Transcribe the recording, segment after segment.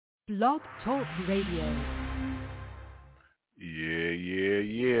Blog Talk Radio.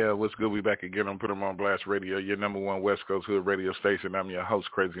 Yeah. What's good? We back again on Put 'em on Blast Radio, your number one West Coast Hood radio station. I'm your host,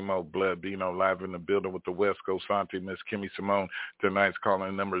 Crazy Mo Blood Bino, live in the building with the West Coast Auntie, Miss Kimmy Simone. Tonight's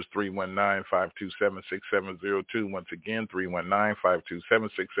calling number is 319-527-6702. Once again,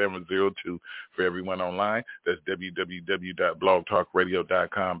 319-527-6702. For everyone online, that's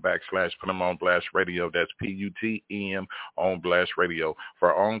www.blogtalkradio.com/Put 'em on Blast Radio. That's PUTEM on Blast Radio.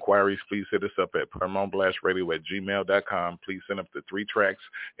 For all inquiries, please hit us up at putomonblastradio@gmail.com. Please send up the 3 tracks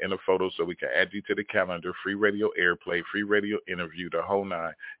and a photo so we can add you to the calendar. Free radio airplay, free radio interview, the whole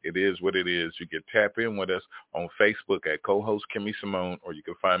 9. It is what it is. You can tap in with us on Facebook at co-host Kimmy Simone, or you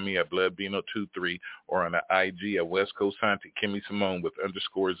can find me at BloodBino23, or on the IG at West Coast Auntie Kimmy Simone with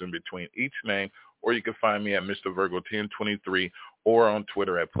underscores in between each name, or you can find me at Mr. Virgo 1023, or on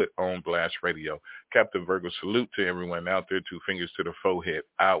Twitter at Put On Blast Radio. Captain Virgo, salute to everyone out there. 2 fingers to the forehead.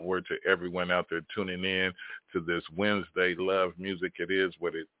 Outward to everyone out there tuning in to this Wednesday Love Music. It is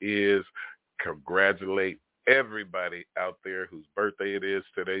what it is. Congratulate everybody out there whose birthday it is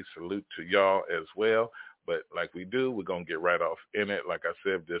today. Salute to y'all as well. But like we do, we're going to get right off in it. Like I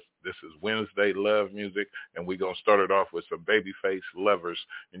said, this is Wednesday Love Music, and we're going to start it off with some Babyface Lovers.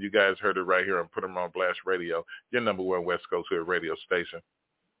 And you guys heard it right here on Put 'em on Blast Radio, your number one West Coast Hood radio station.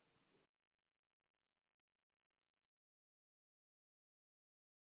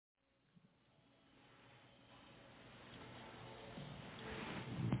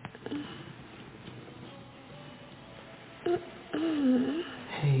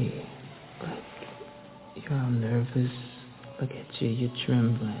 Hey, but you're all nervous. Look at you, you're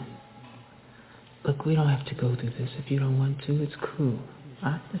trembling. Look, we don't have to go through this if you don't want to. It's cool.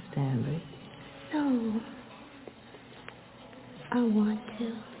 I understand, baby. No. I want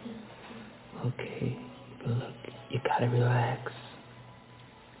to. Okay, but look, you gotta relax.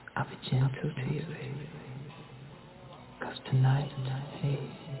 I'll be gentle to you, baby. 'Cause tonight, hey,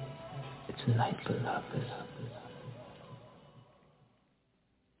 it's a night for lovers.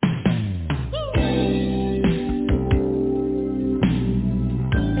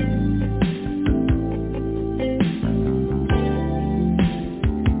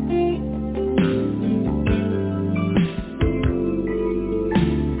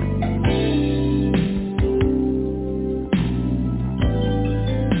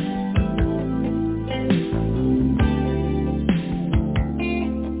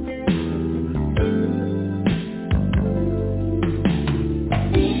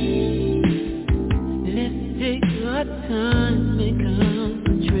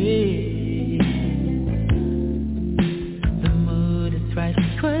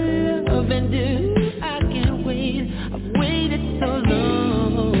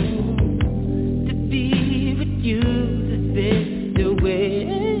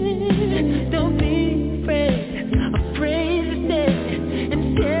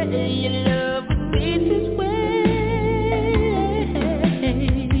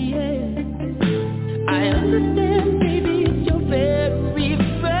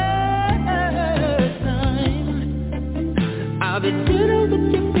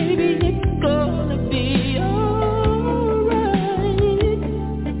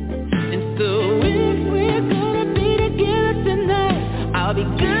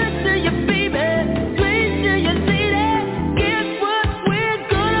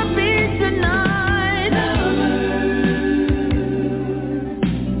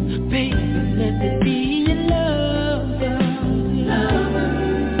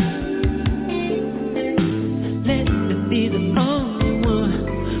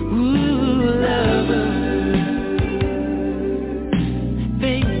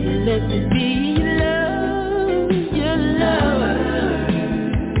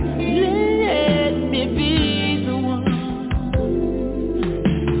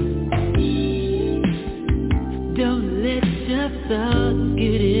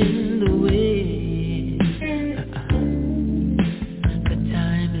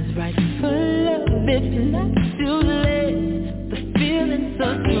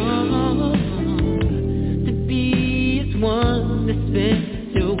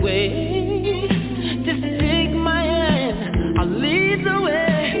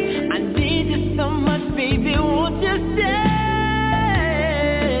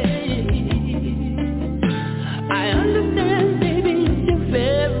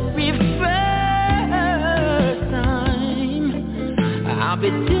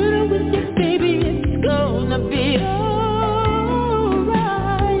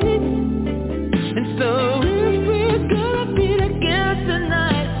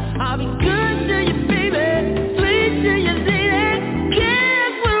 I'll be good to you, baby. Sweet to you, lady.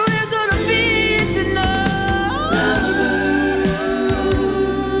 Guess what we're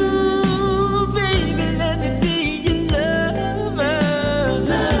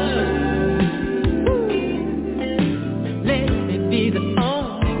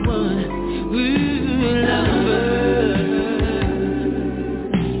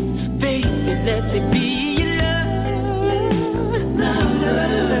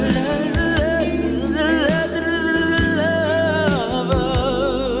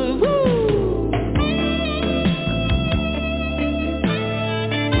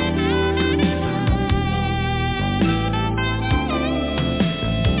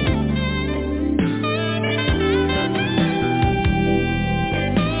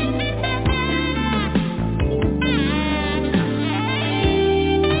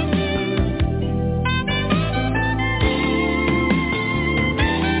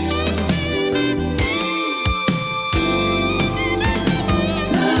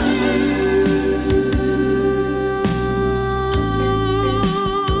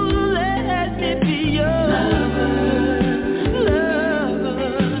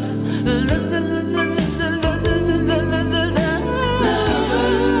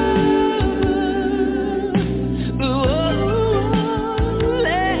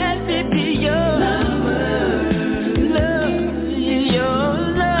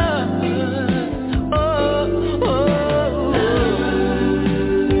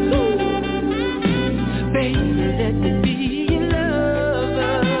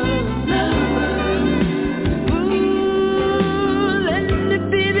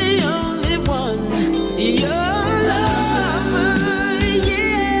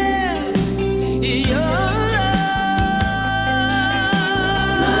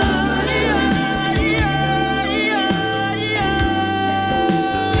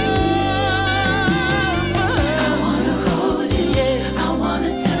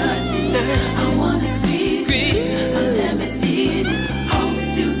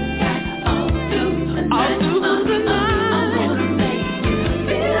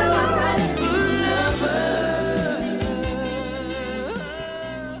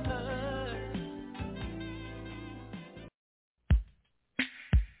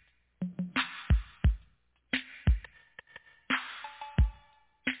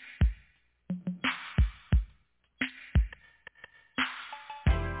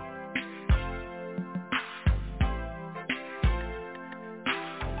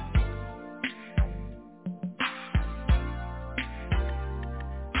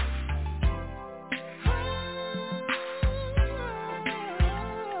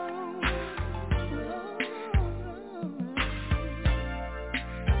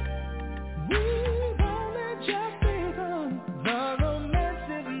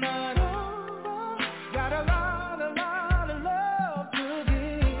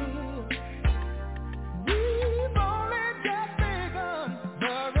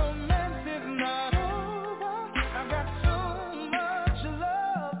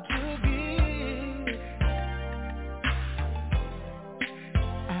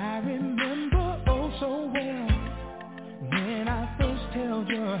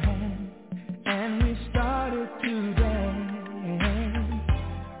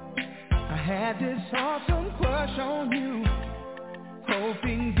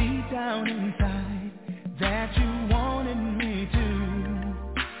hoping deep down inside that you wanted me to.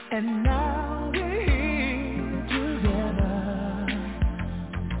 And now we're here together,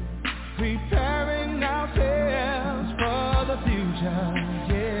 preparing ourselves for the future,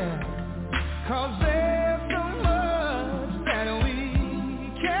 yeah. 'Cause there's so much that we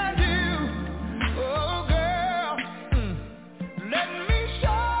can do. Oh girl, let me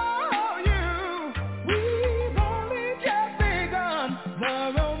show you. We've only just begun. The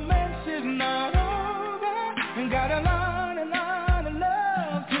romance is not over. And got a lot of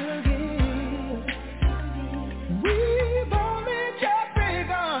love to give. We've only just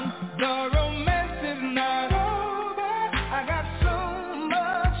begun. The romance is not over. I got so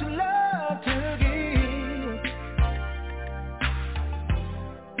much love to give.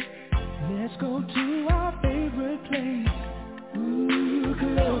 Let's go to our favorite place,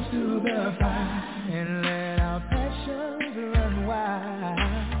 close to the fire, and let our passions run wild.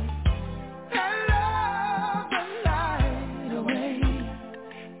 And love the night away.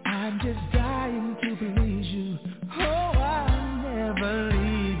 I'm just dying to please you. Oh, I'll never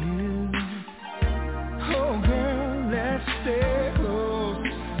leave you. Oh, girl, let's stay close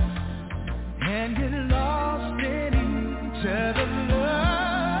and get lost in each other's love.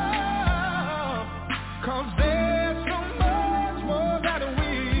 'Cause there's so much more that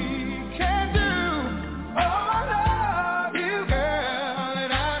we can do. Oh, I love you, girl,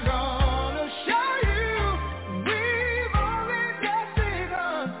 and I'm gonna show you. We've only just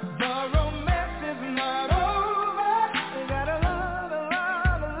begun. The romance is not over. We got a lot of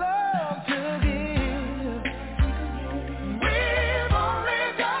love to give. We've only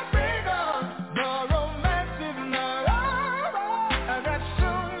just begun. The romance is not over. I got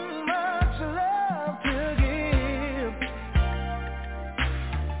so much love to give.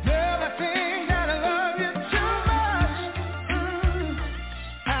 Girl, I think that I love you too much.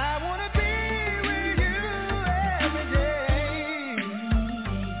 I wanna be with you every day.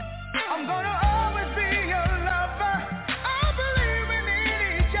 I'm gonna always be your lover. I believe we need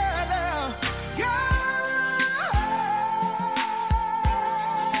each other.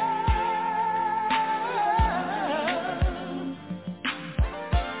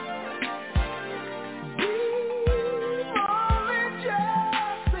 We've only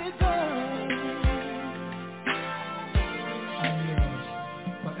just begun. I'm yours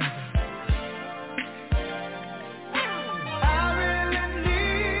forever. I really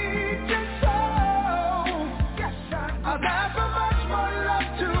need you so. Yes, I've got so much more love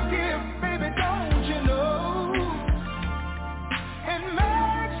to give, baby, don't you know? It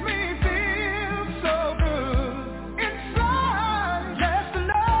makes me feel so good inside just to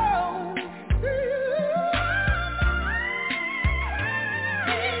know.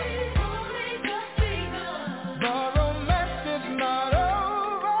 The romance is not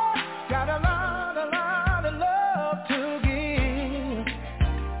over. Got a lot of love to give.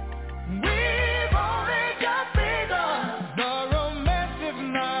 We've only just begun. The romance is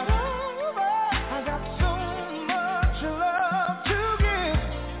not over. I got so much love to give.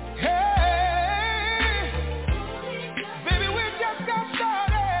 Hey, baby, we just got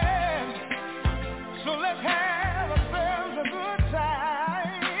started. So let's have ourselves a good time.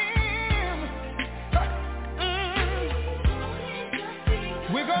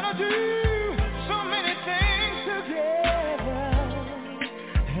 We're gonna do so many things together.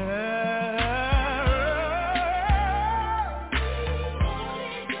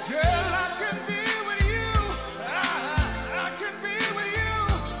 Girl, I could be with you. I could be with you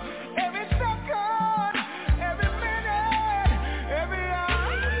every second, every minute, every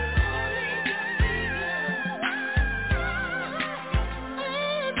hour.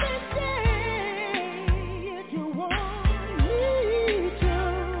 Every day, if you want me to.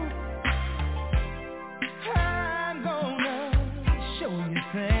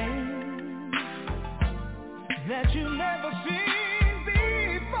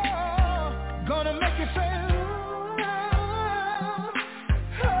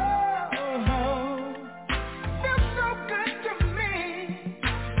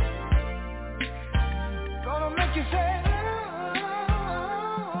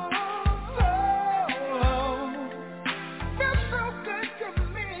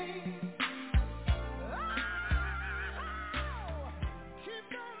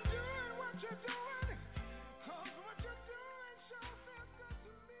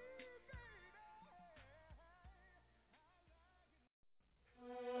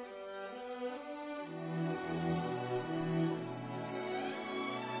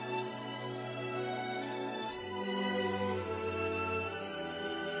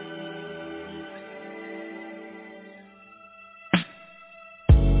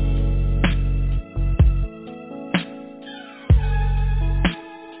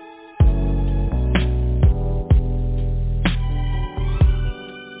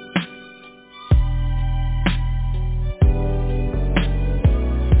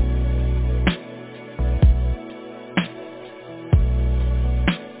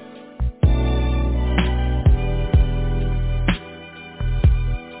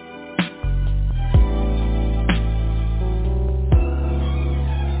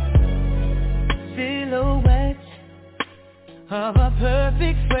 of a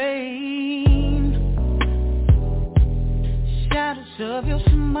perfect frame. Shadows of your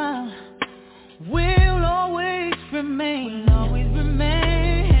smile will always remain.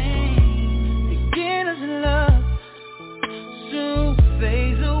 Beginners in love soon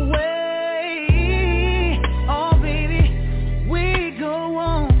fades away. Oh baby, we go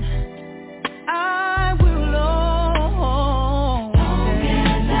on. I will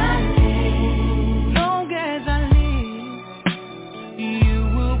long as I live, you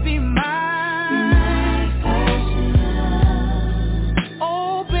will be my first love.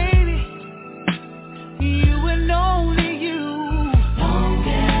 Oh baby, you and only you. Long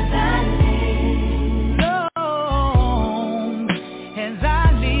as I live, long as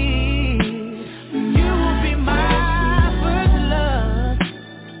I live, you will be my first love,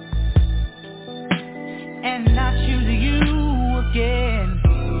 and I choose you again.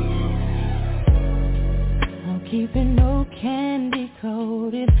 I'm keeping no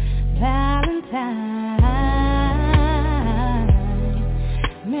candy-coated Valentine.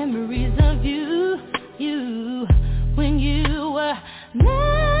 Memories of you when you were mine.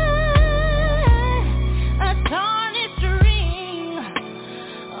 A tarnished ring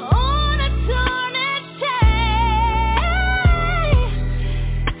on a tarnished chain.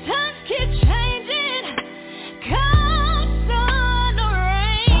 Times keep changing, come sun or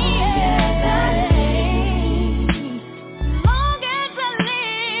rain. Long as I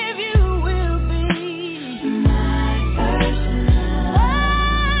live, you will be my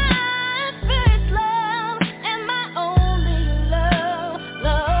first love, and my only love.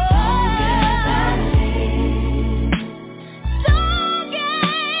 Long as I live, long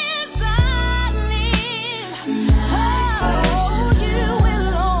as I live, oh, you will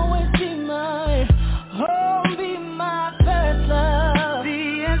always be my, oh, be my first love.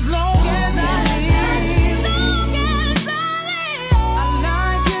 See, as long as I live, I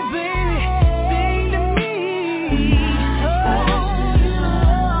like you, baby, sing to me. Oh, you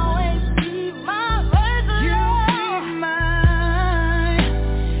will always be my first love. You'll be mine,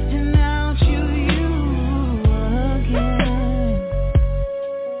 and I'll choose you again.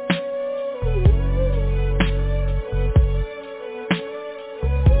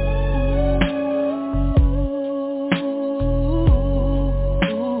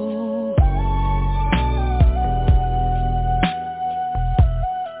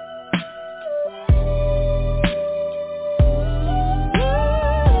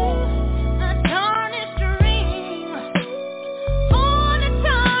 A tarnished ring on a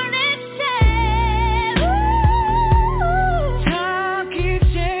tarnished chain. Time keeps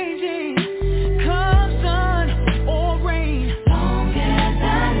changing, come sun or rain. Long as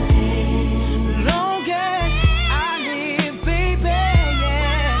I live, baby,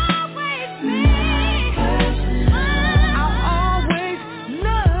 yeah. I'll always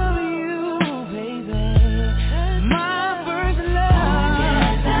love you, baby. My first love.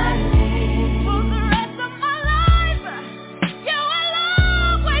 For the rest of my life, you will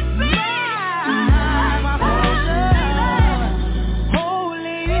always be my first love. Oh,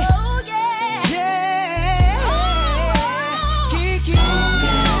 lady, yeah. Kiki.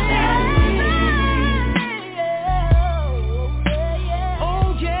 Oh,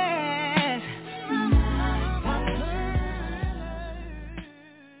 yes.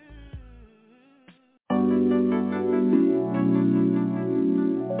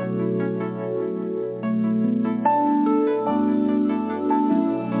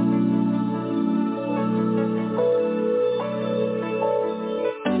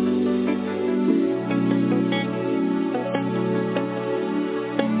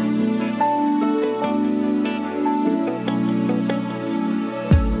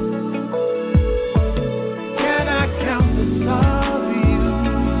 Can I count the stars you've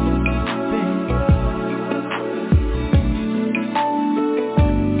been?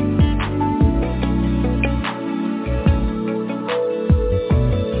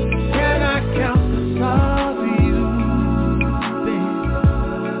 Can I count the stars you've been?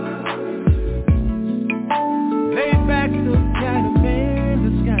 Lay back, look at 'em in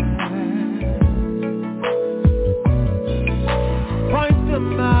the sky. Point them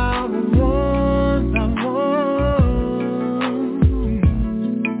out one by one.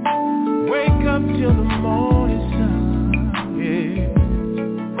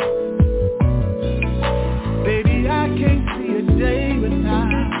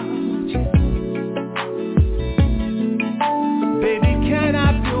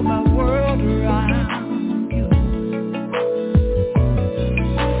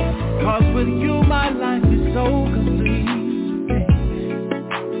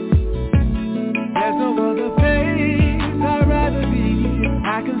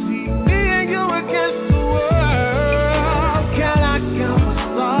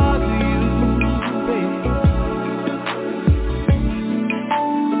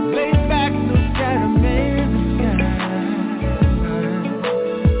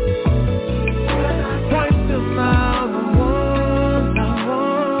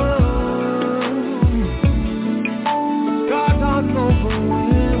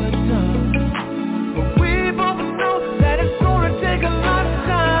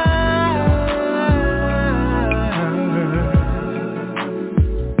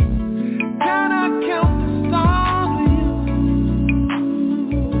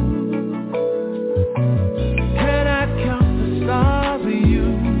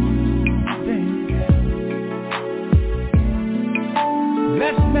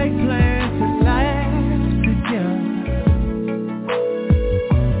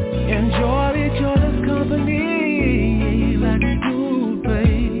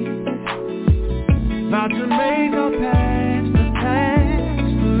 not to make our past the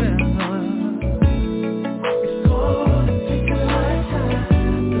past forever. It's gonna take a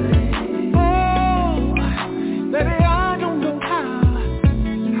lifetime, baby. Oh, baby, I don't know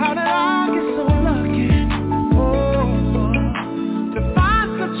how did I get so lucky? Oh, to find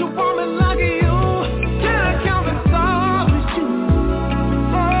such a woman like you. Can I count the stars with you?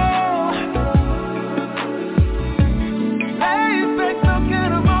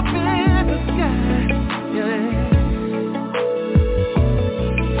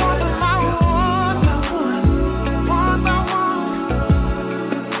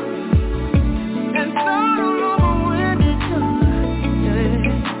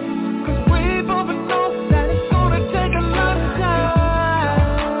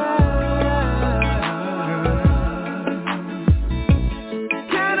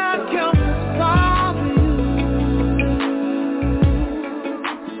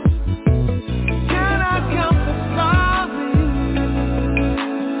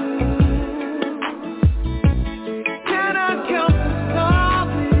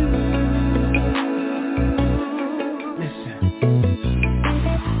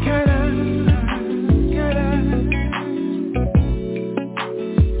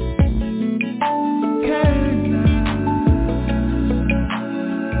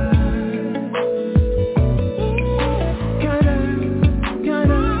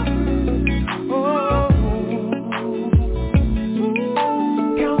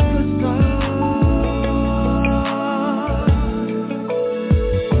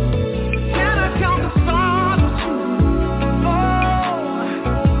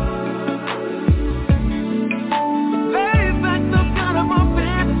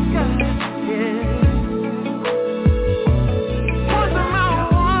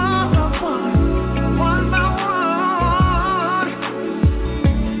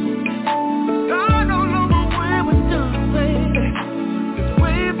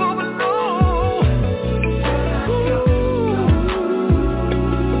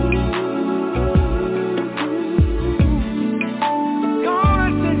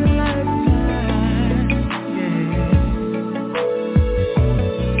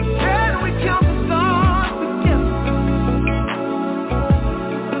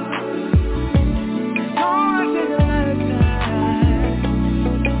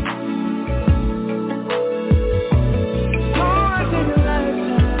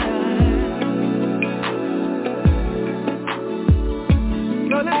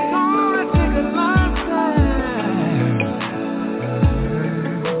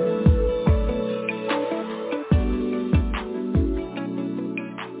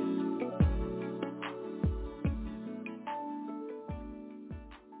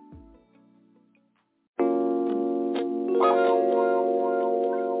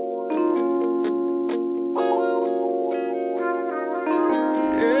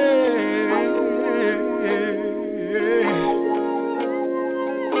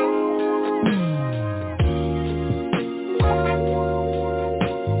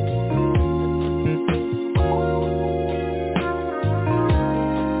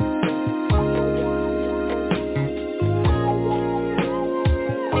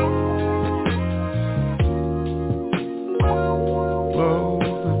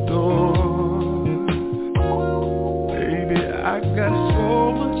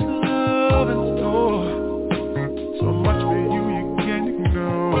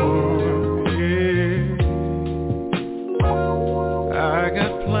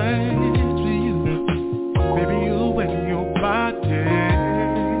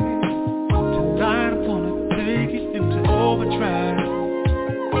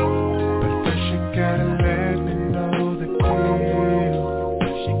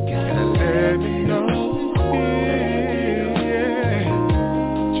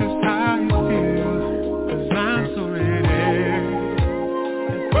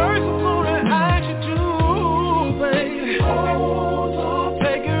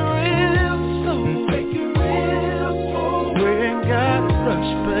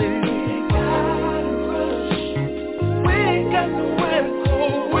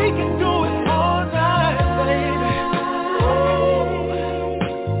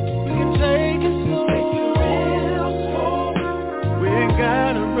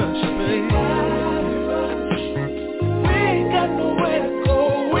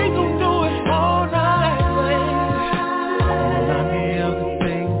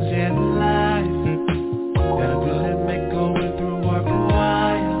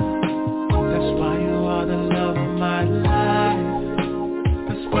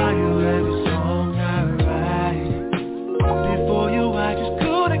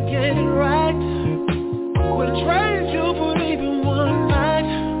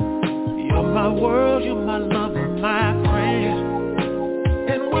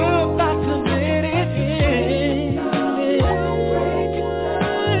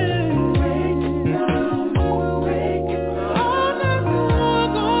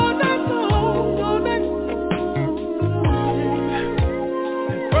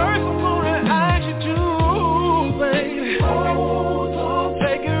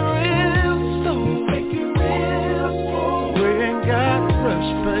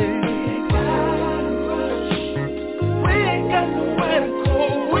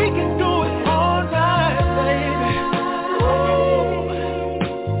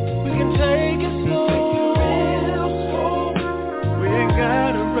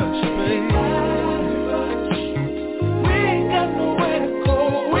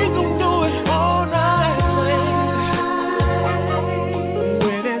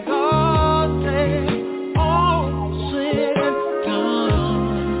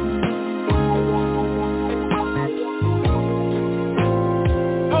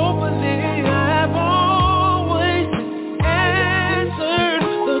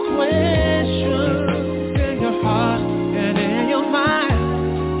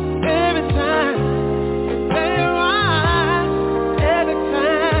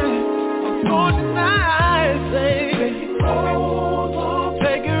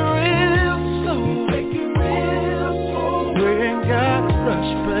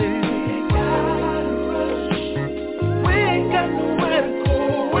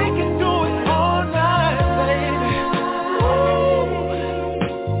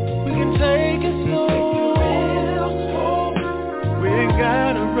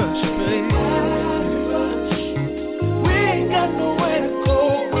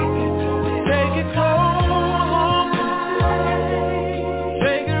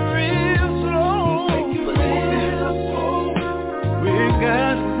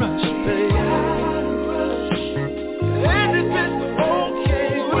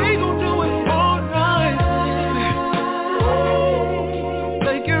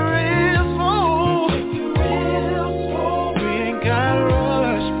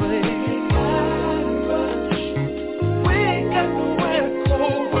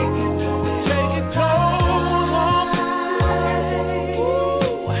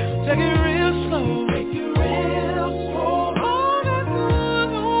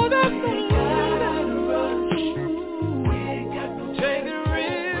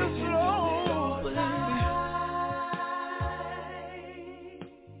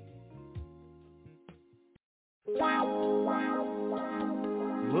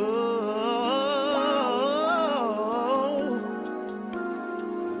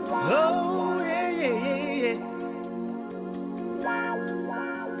 Oh, yeah, yeah, yeah, yeah.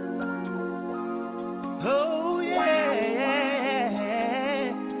 Oh, yeah,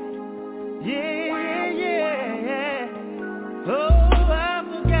 yeah, yeah, yeah. Oh, I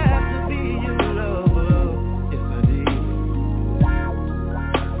forgot to be your lover. Yes, I did.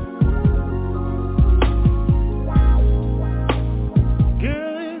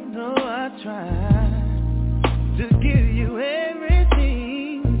 Girl, you know I tried to give you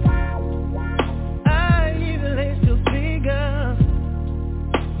everything. I even laced your finger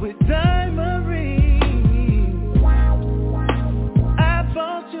with diamond rings. I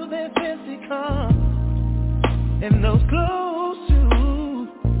bought you that fancy car and those clothes too.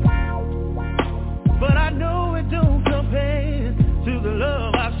 But I know it don't compare to the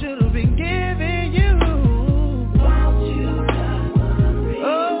love I should have been giving you.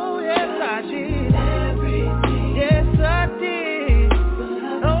 Oh, yes, I did. Yes, I did.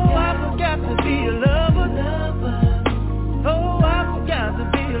 Oh, I forgot to be a lover. Oh, I forgot to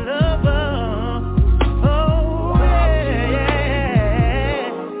be a lover. Oh, yeah.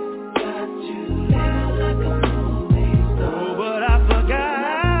 Oh, but I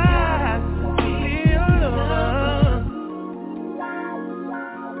forgot to be a lover.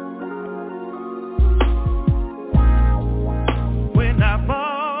 When I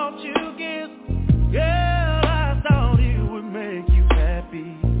bought you gifts, girl, I thought it would make you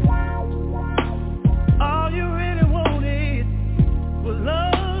happy. All you really wanted was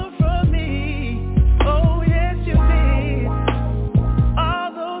love from me. Oh, yes, you did.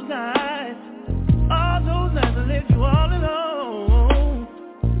 All those nights I left you all alone.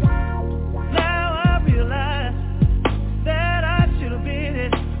 Now I realize that I should have been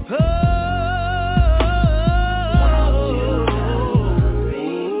it. Oh,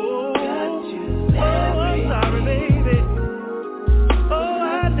 I'm sorry, baby. Oh,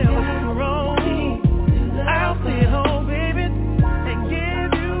 I never did you wrong. I'll stay home, baby, and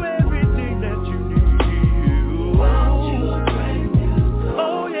give you everything that you need.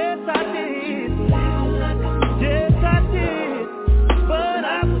 Oh, yes, I did. Yes, I did. But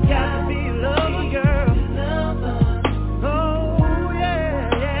I forgot to be a lover, girl. Oh,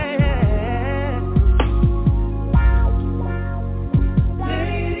 yeah, yeah, yeah.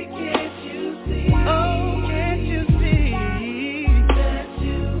 Lady, can't you see? Oh, can't you see that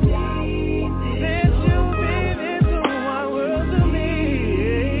you mean it to my world to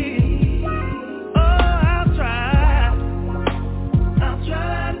me? Oh, I'll try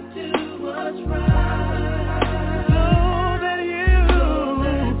to do what's right, so that you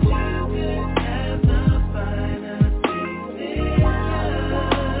could have the finer things.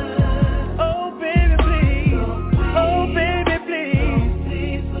 Oh, baby, please. Oh, baby, please.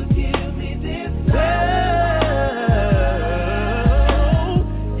 Please forgive me this time.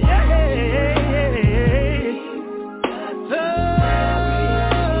 Yeah, yeah, yeah.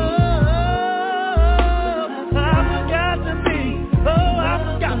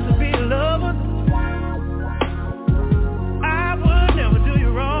 I forgot to be a lover. I would never do you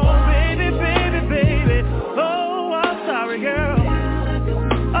wrong, baby, baby, baby. Oh, I'm sorry, girl.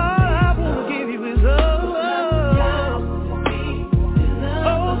 All I wanna give you is love.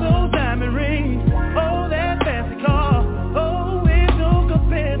 Oh, those diamond rings. Oh, that fancy car. Oh, it don't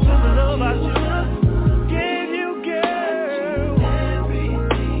compare to the love I should have gave you, girl.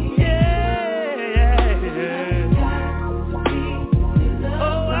 Yeah.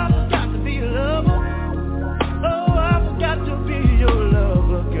 Oh, I forgot to be a lover. Oh, I forgot to be your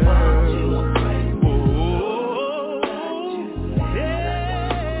lover, girl. Oh,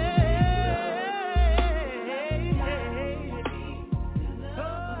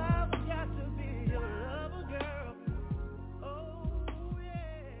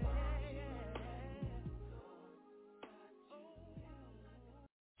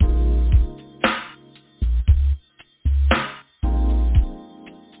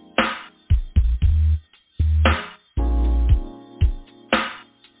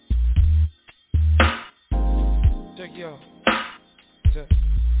 Check yo. Check.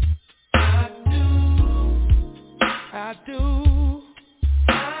 I do.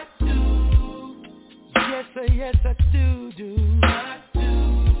 Yes, I do. I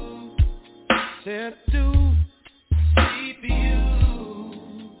do. Said I do. Sleep you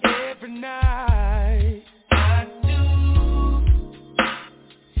every night. I do.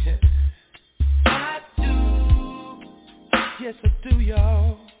 Yeah. I do. Yes, I do,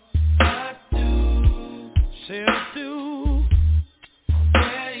 y'all. I do. Said I do.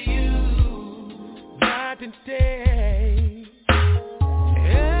 Where you night and day.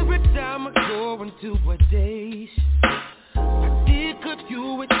 Every time I go into a daze, I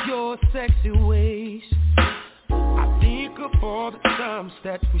your sexy ways. I think of all the times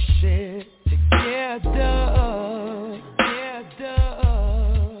that we shared together.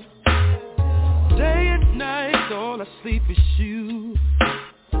 Day and night, all I sleep is you.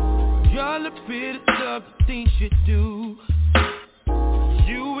 You're the prettiest of the things you do.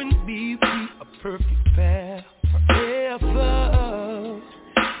 You and me, we a perfect pair forever.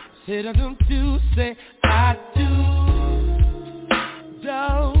 Said I don't do, say I do.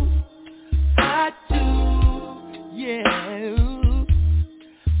 Don't I do, yeah.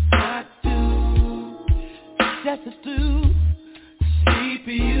 I do, just to do. Sleep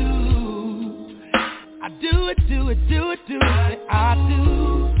for you. I do it. Say I do,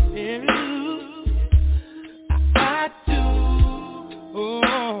 yeah. I do,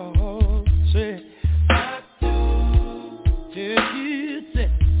 oh, say I do, yeah, you say,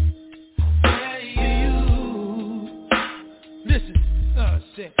 yeah, you. Listen,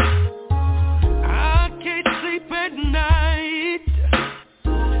 say, I can't sleep at night.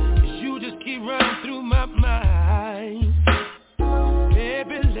 You just keep running through my mind.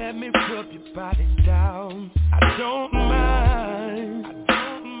 Baby, let me rub your body down. I don't mind.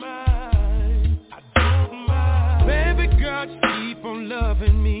 Baby girl, just keep on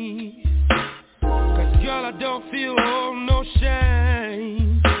loving me. Cause girl, I don't feel no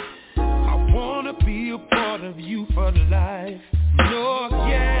shame. I wanna be a part of you for life. No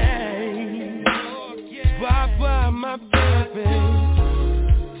game. Bye my baby.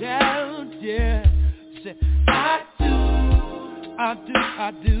 Down, yeah. Say I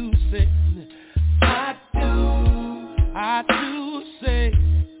do, say I do, say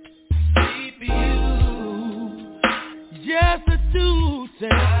sleep for you. Yes, I do, say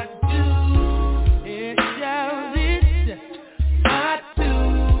I do. It down it, I do,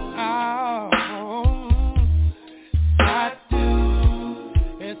 oh, I do.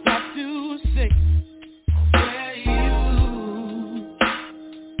 Yes, I do, say where you.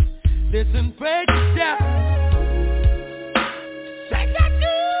 Listen, break it down.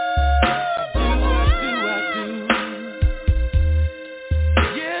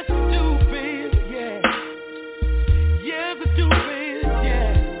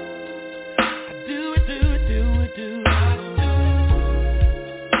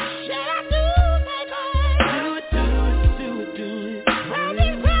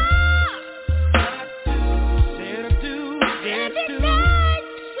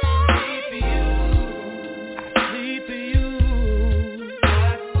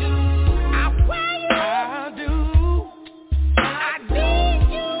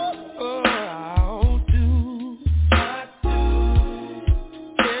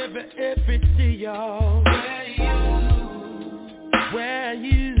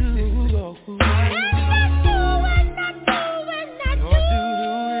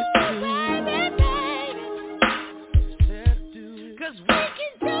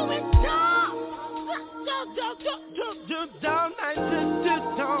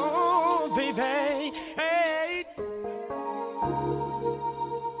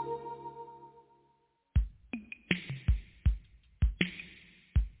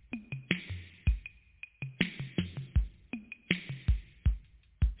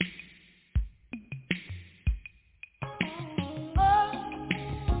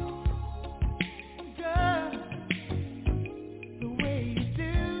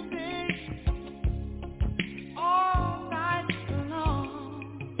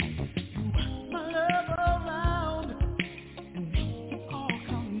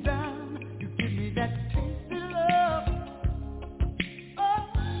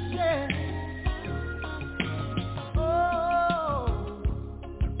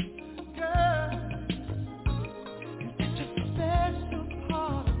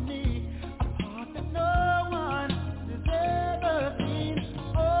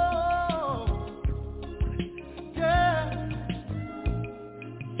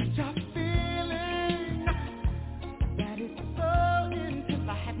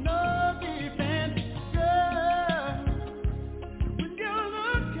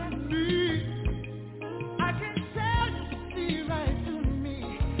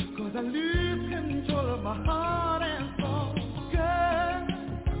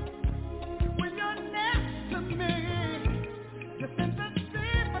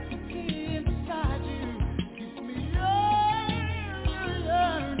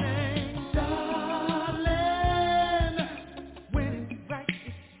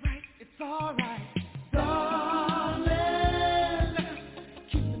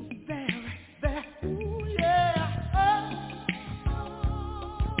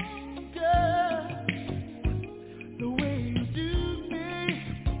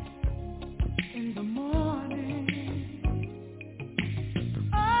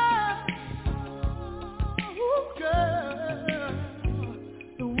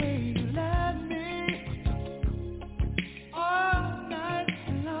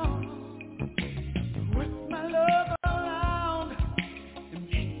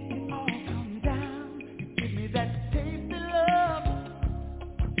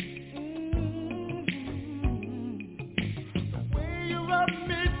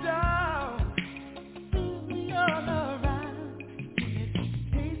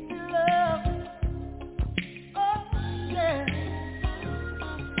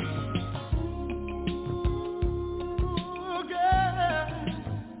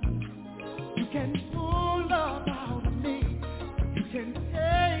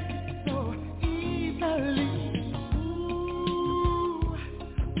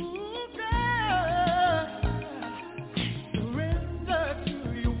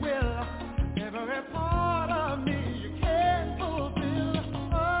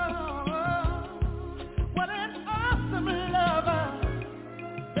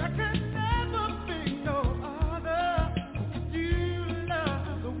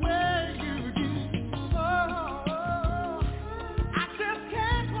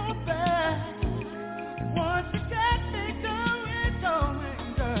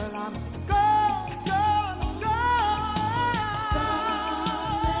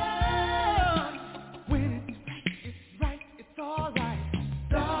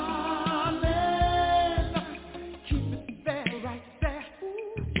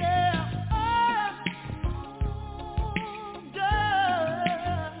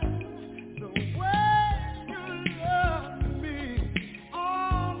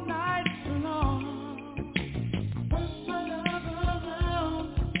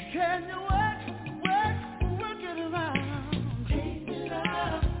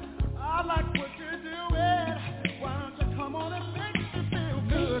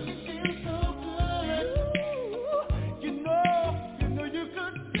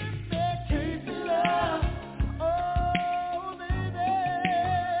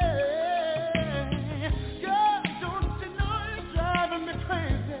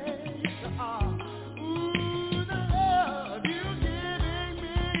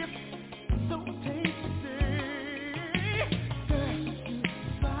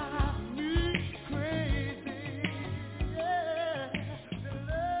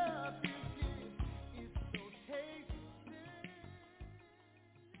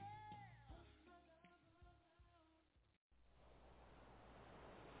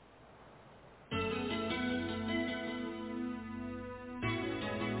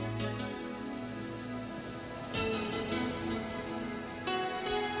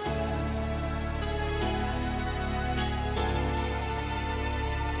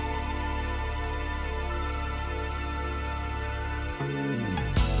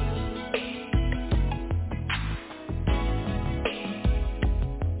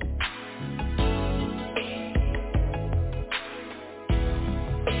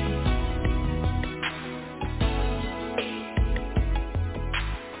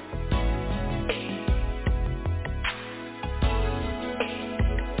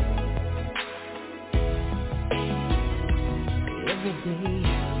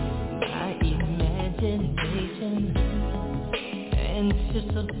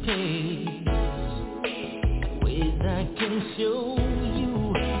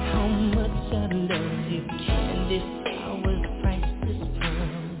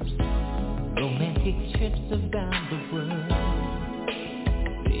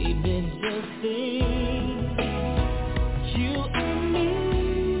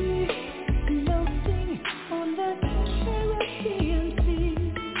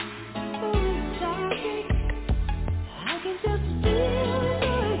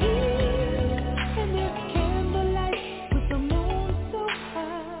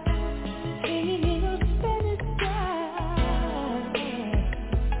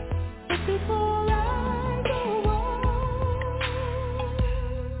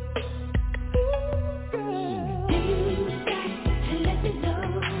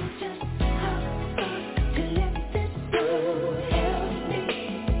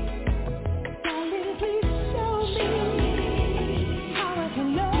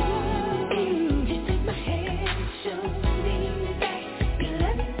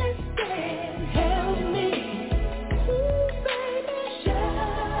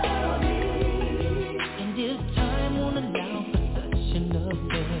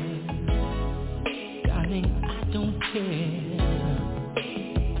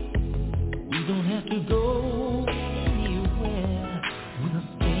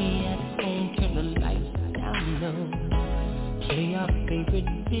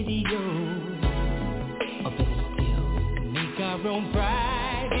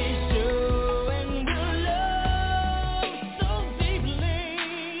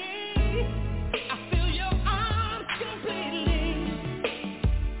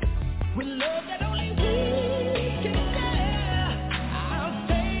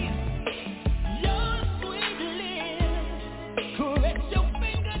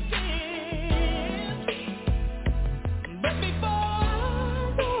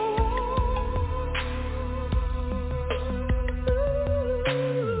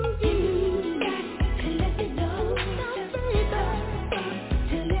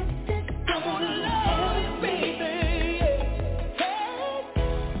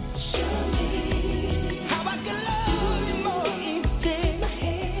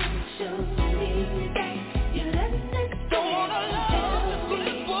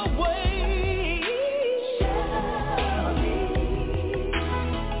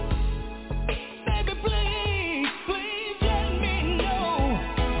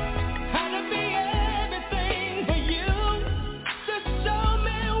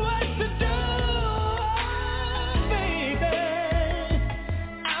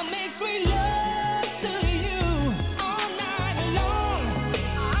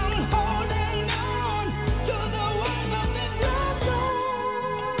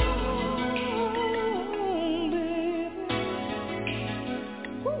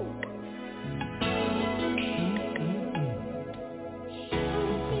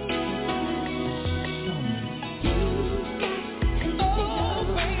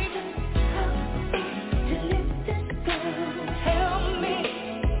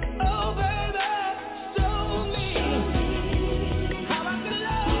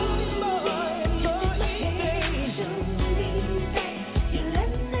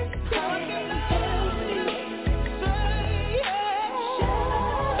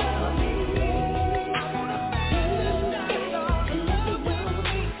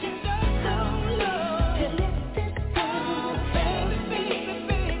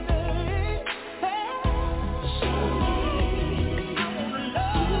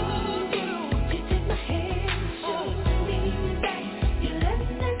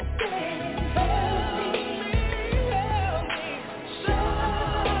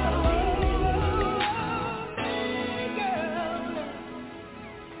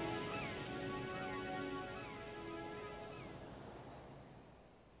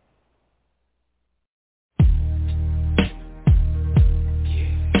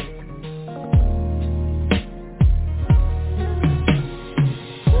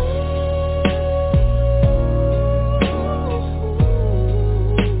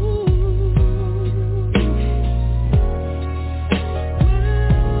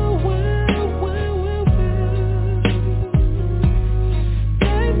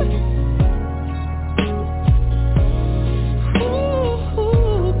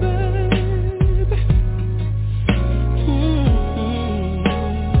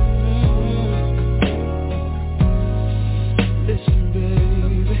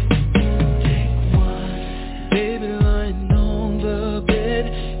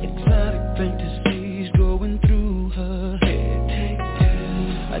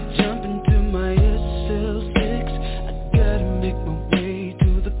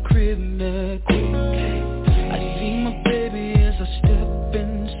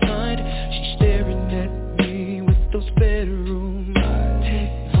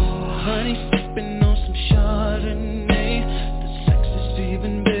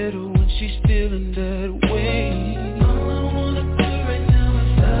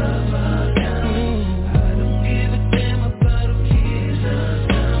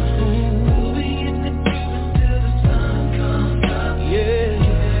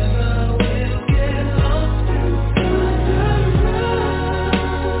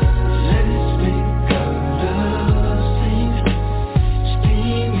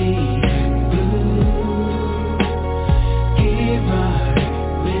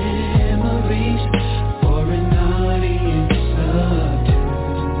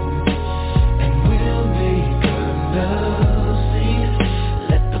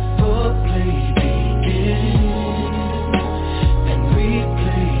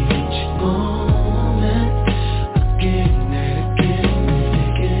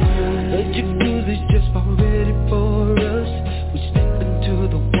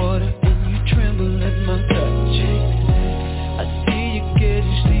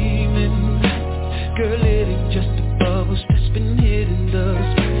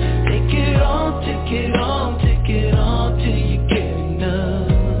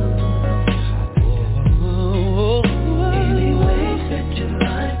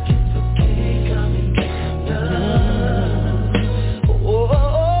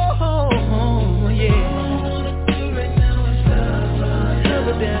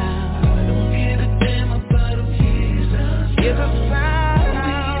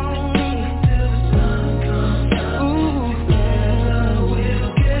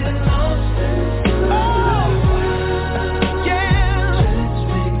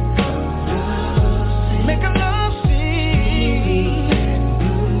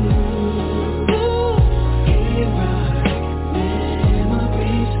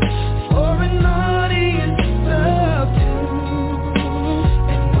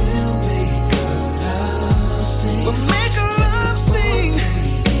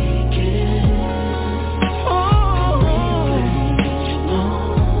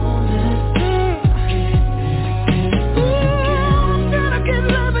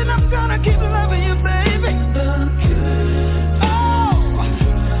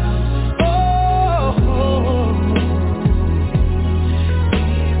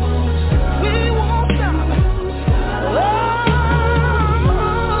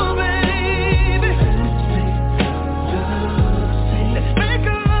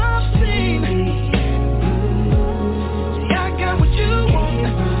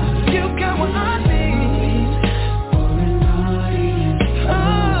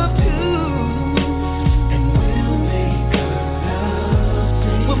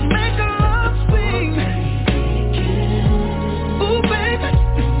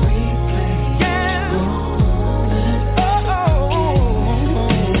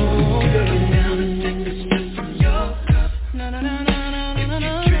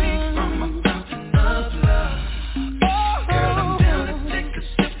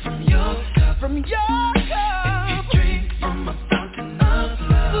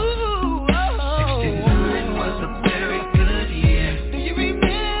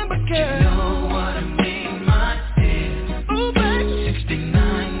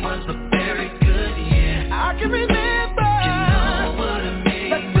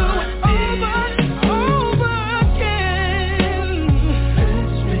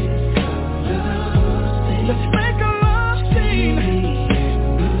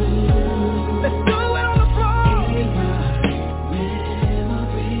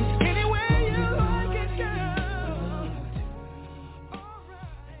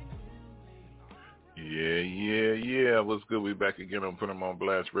 good? We back again on Put 'em on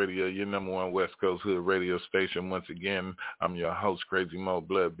Blast Radio, your number one West Coast Hood radio station. Once again, I'm your host, Crazy Mo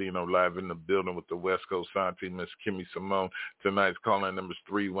Blood, Bino, live in the building with the West Coast Sound Team, Miss Kimmy Simone. Tonight's calling number is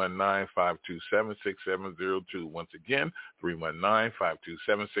 319-527-6702. Once again,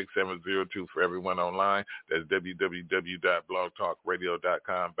 319-527-6702 for everyone online. That's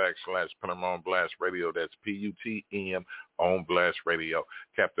www.blogtalkradio.com/Put 'em on Blast Radio. That's PUTM on Blast Radio.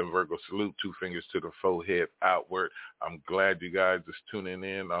 Captain Virgo salute, 2 fingers to the forehead outward. I'm glad you guys is tuning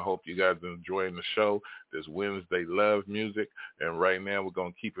in. I hope you guys are enjoying the show. This Wednesday Love Music, and right now we're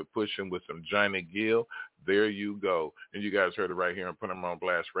going to keep it pushing with some Johnny Gill. There you go. And you guys heard it right here on Put 'em on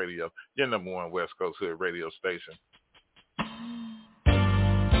Blast Radio, your number one West Coast Hood radio station.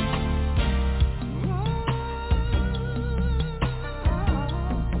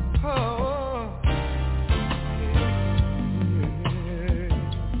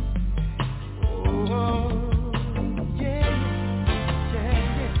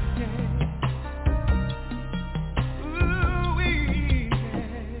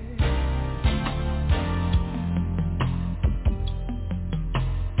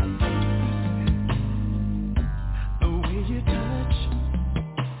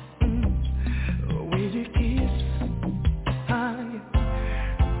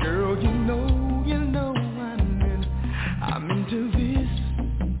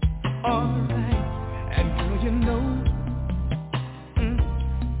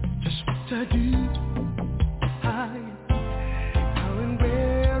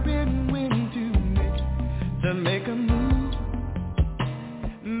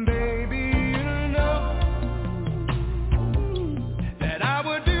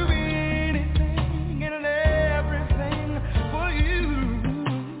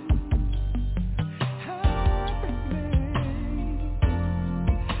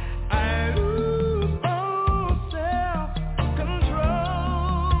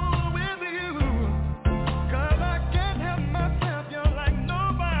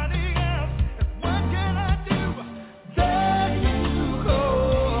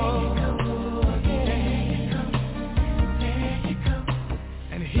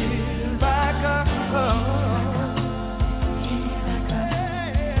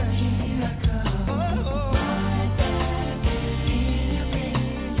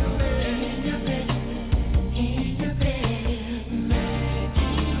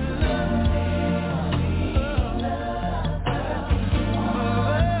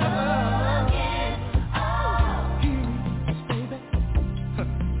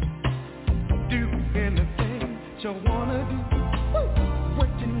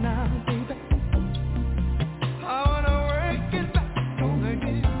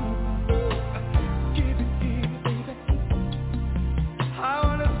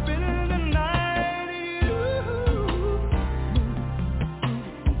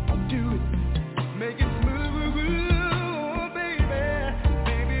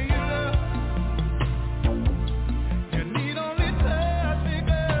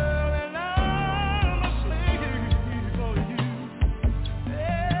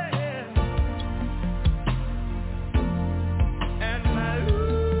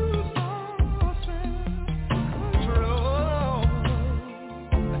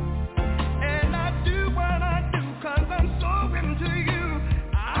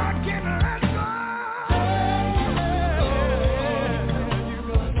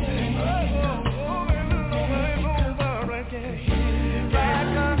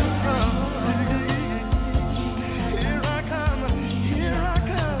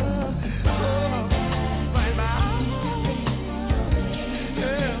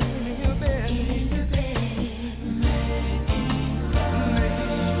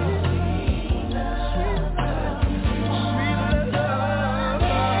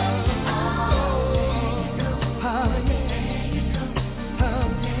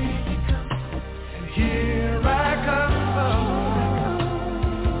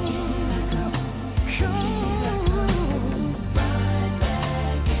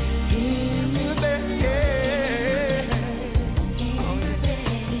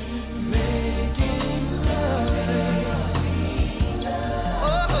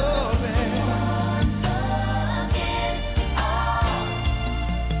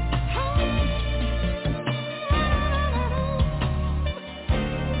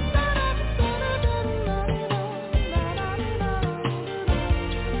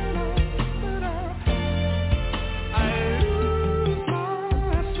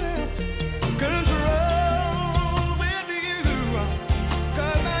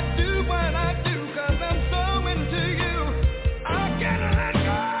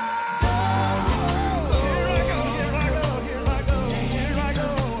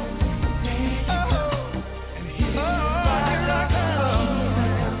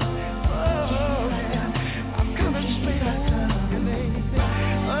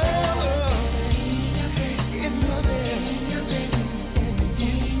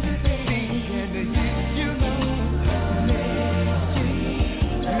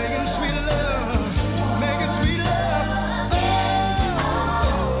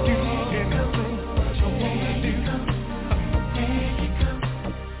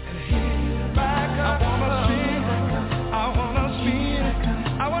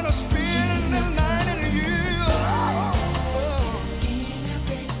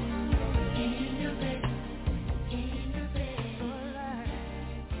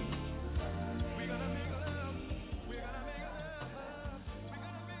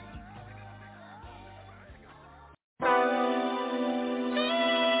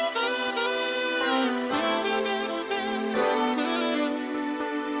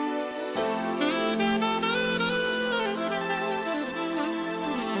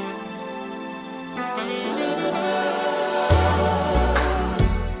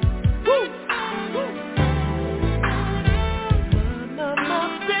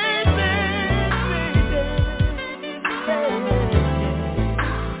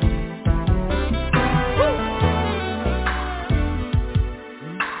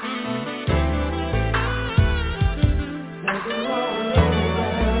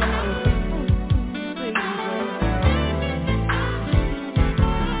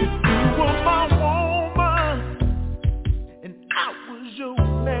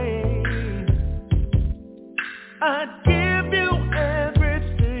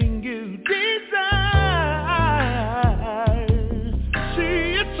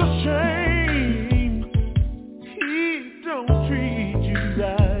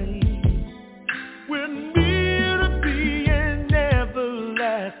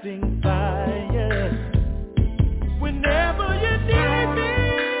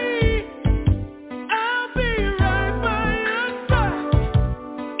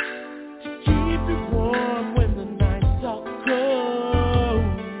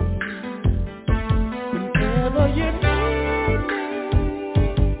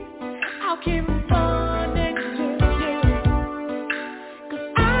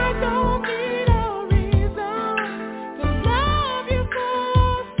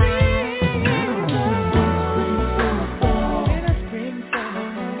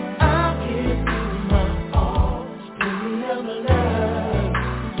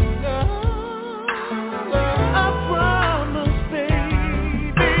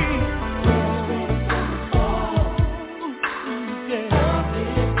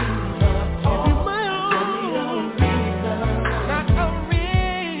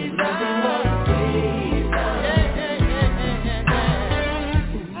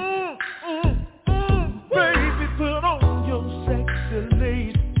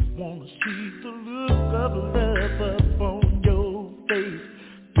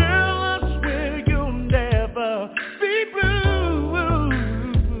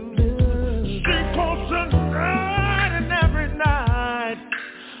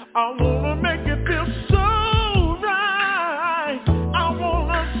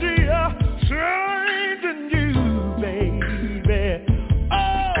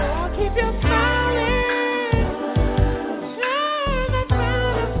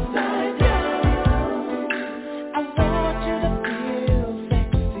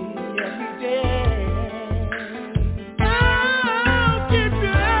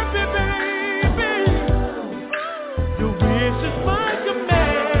 This is my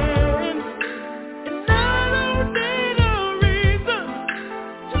command, and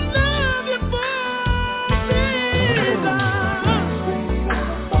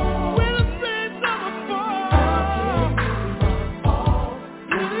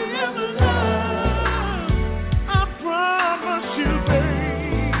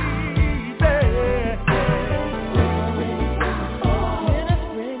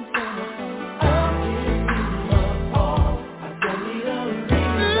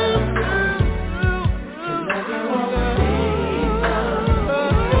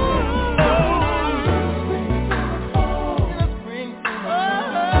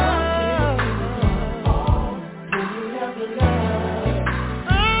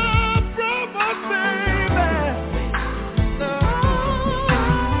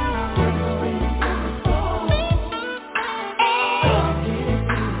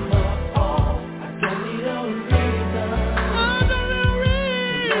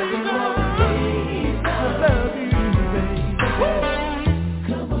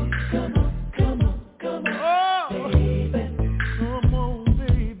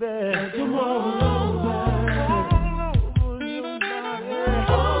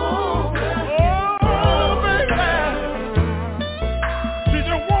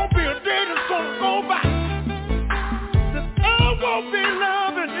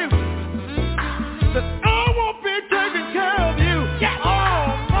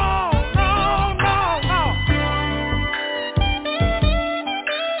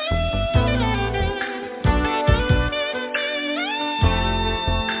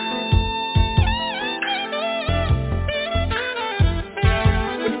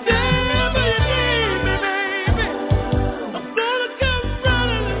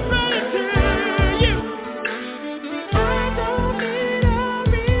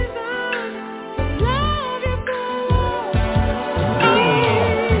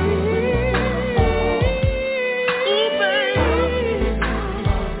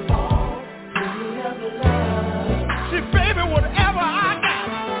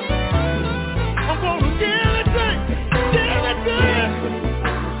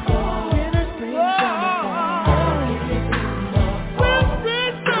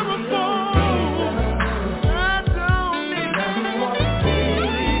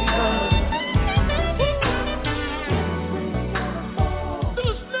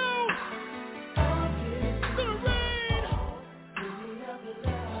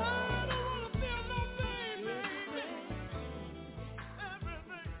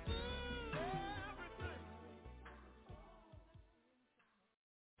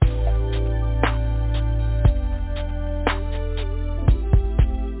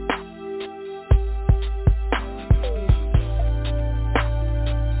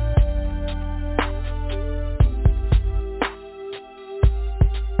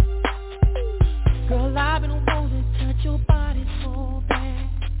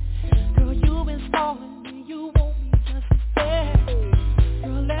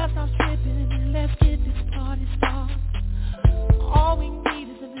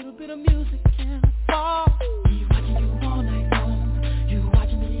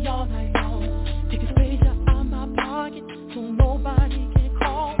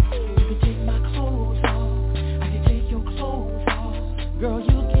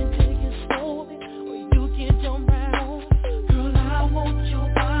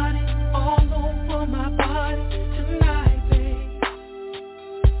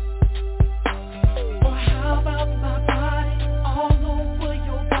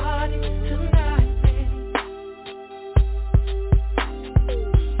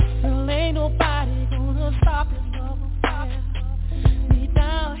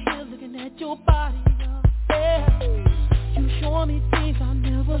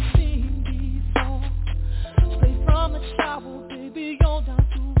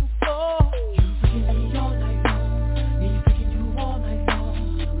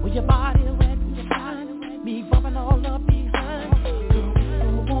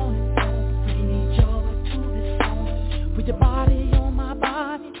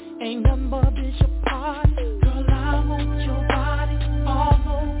ain't nothing but a bishop party. Girl, I want your body all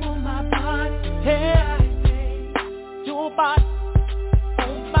over my body. Hey, your body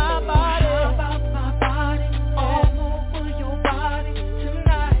on my body. How about my body all over your body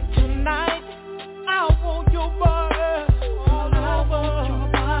tonight? Tonight, I want your body all over your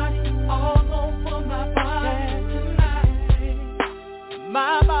body, all over my body tonight.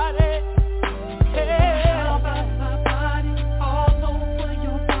 My body. Hey, how about my body all over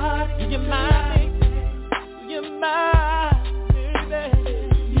your body? You're mine, you're mine, baby.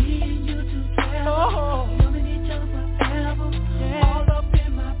 Me and you together, loving each other forever. Yeah. All up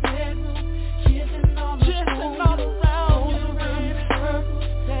in my bedroom, kissing all around you, in circles,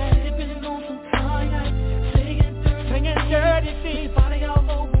 sipping on some cognac, singing dirty things, body all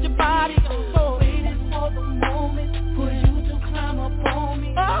over your body. I'm so waiting for the moment for you to climb up on me.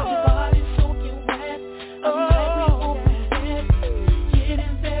 Your body soaking wet, I'm like we won't be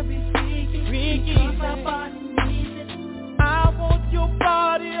getting very freaky, cause my body needs it. I want your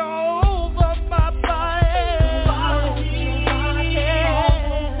body all over my body. All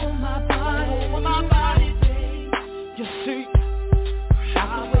over my body, babe. You see,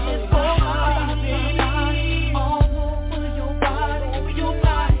 that's the way it's going to be. All over your body,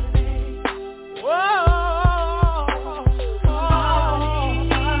 babe. Whoa.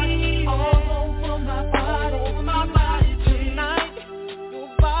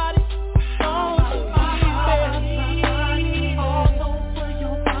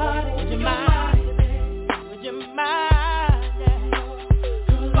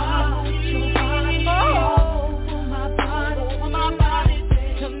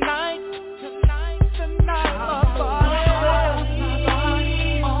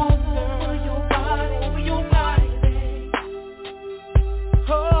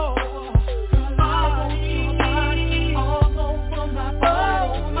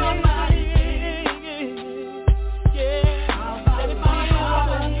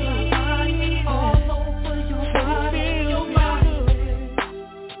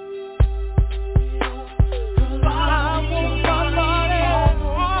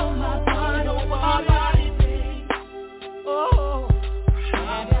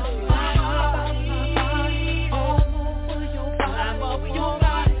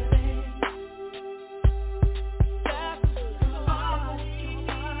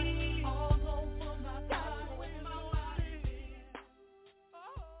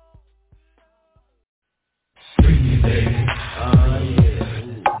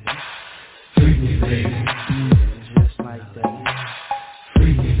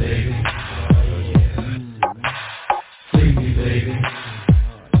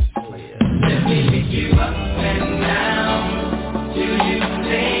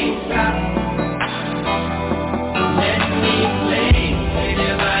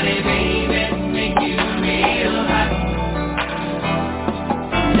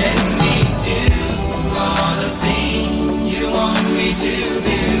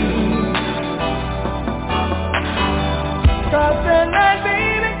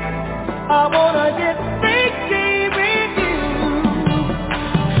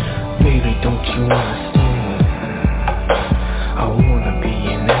 Baby, don't you understand? I wanna be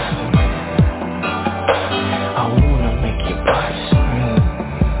an astronaut.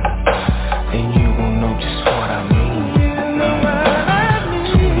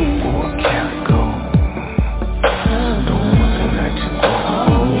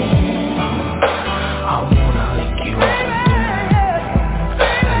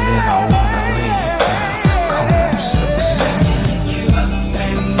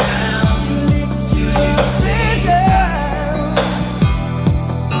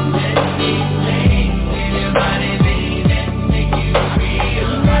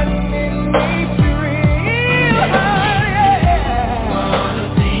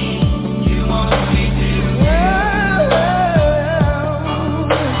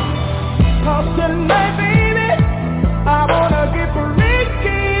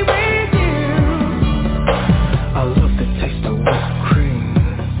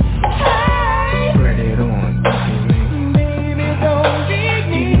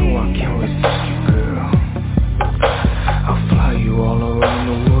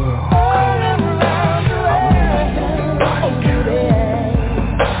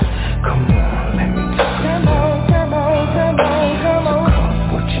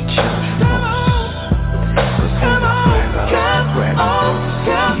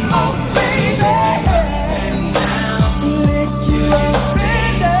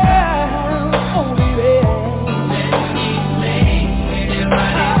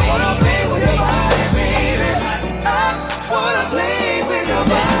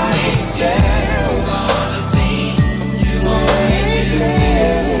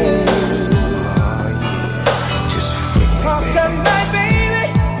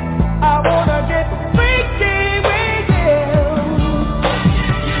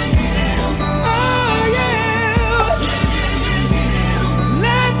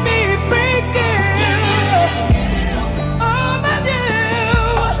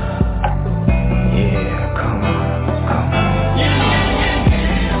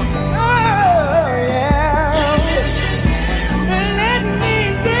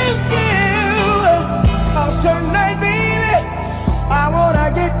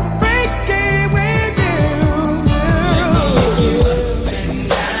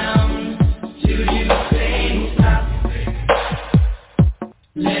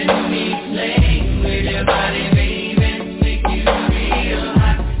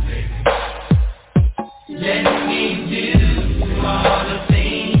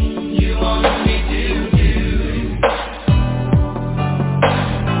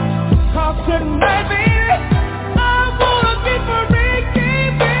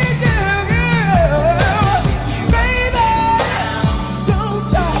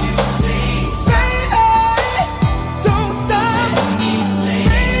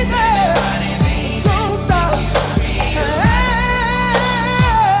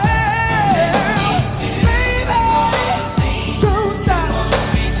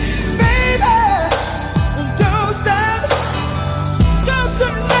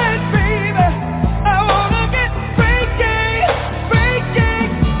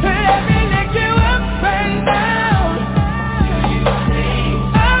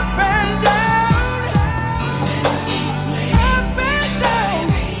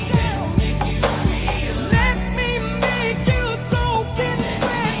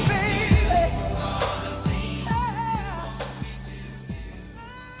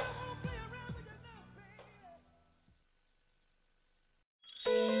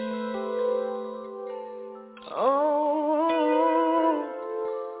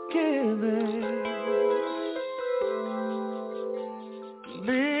 giving.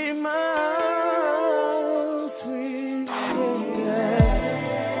 Be my sweet lady.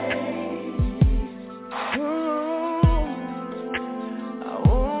 Ooh, I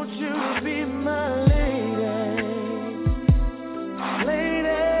want you to be my lady.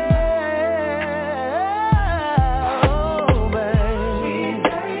 Lady, oh baby.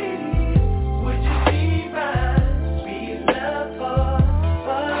 Would you be my sweet love for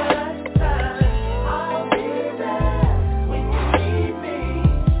a lifetime? I'll be there when you need me.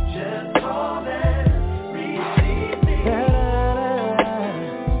 Just call and receive me.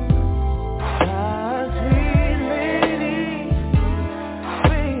 My sweet lady,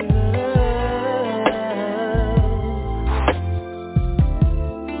 sweet love.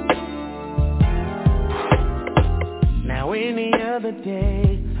 Now any other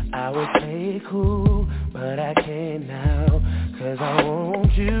day I would play cool, but I can't now, 'cause I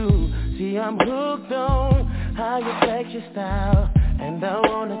want you. See, I'm hooked on how you flex your style, and I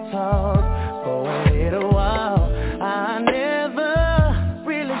wanna talk for a little while. I never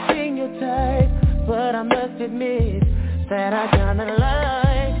really seen your type, but I must admit that I kinda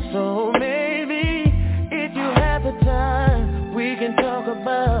like. So maybe if you have the time, we can talk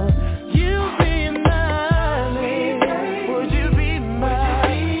about you being mine. Would you be my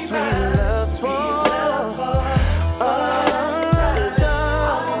sweet love for a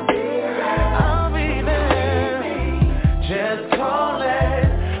lifetime? I'll be there. Just call and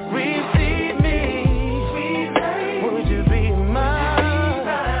receive me. Would you be my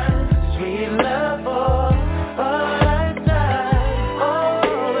sweet love for a lifetime?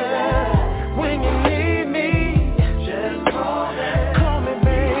 Oh, yeah. When you need me, just call me,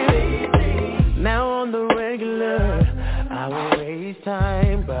 baby. Now on the regular, I won't waste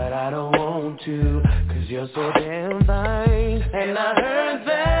time, but I don't want to, 'cause you're so damn fine. And I heard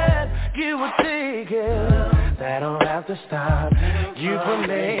that you were taken. That don't have to stop you from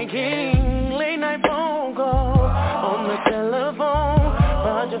making late night phone calls on the telephone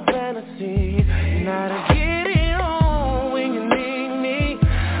about your fantasy. Now to get it on when you need me,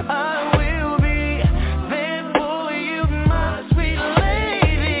 I will be there for you, my sweet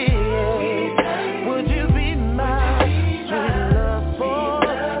lady. Would you be my sweet love for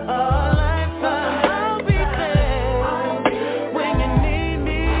a lifetime? I'll be there when you need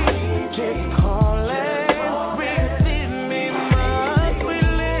me. Just call and receive me, my sweet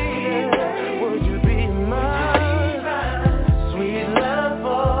lady. Would you be my sweet love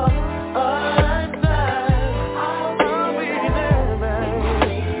for a lifetime?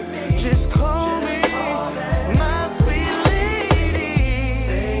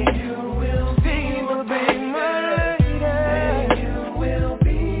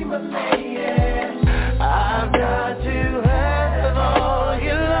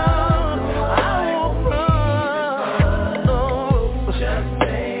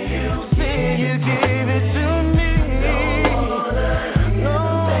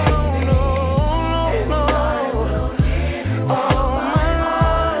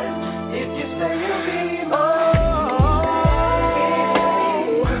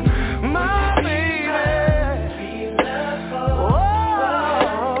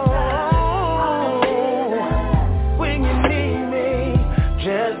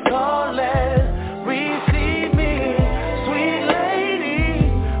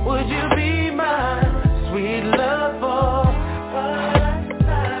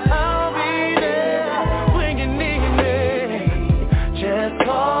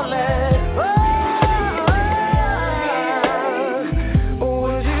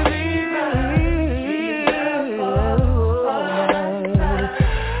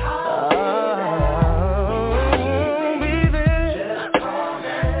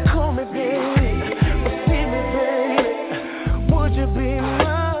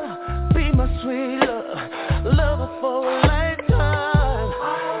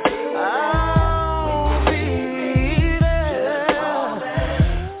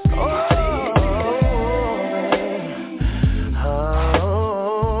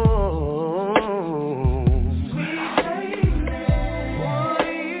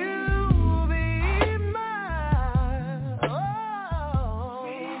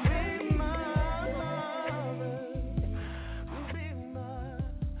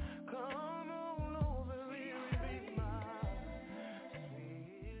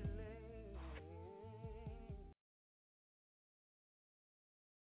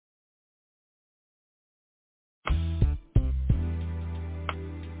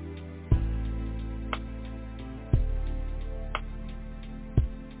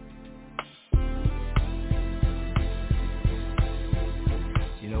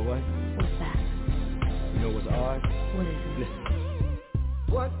 What is it?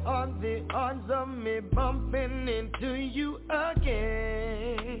 What are the odds of me bumping into you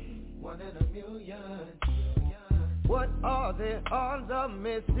again? 1 in a million. What are the odds of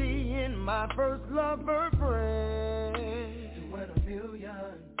me seeing my first lover friend? 2 in a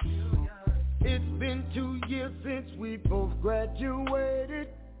million. It's been 2 years since we both graduated.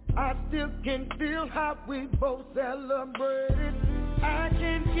 I still can feel how we both celebrated. I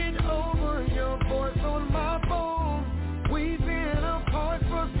can't get over your voice on my phone. We've been apart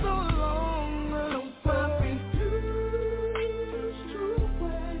for so long. Don't refuse to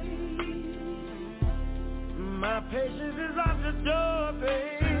wait. My patience is out the door,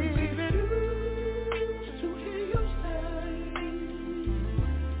 baby. To hear you say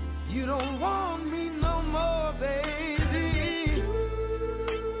you don't want me no more, baby.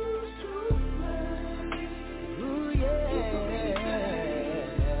 Ooh, yeah.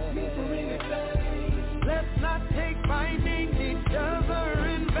 Let's not take finding each other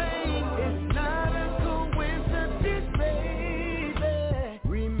in vain. It's not a coincidence, baby.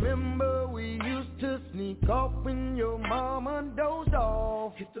 Remember we used to sneak off when your mama dozed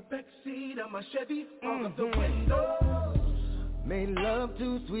off. Hit the back seat of my Chevy, all of the windows. Made love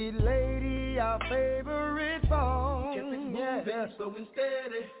to sweet lady, our favorite song. Kept it moving, slow and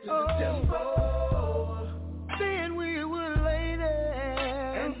steady to the tempo. Then we would lay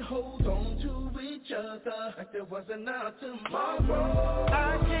there and hold on to each other like there wasn't a tomorrow.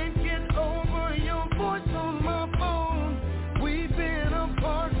 I can't get over your voice on my phone. We've been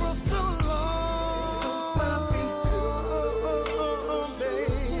apart for so long,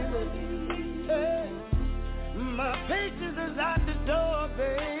 baby. Hey. My patience is out the door,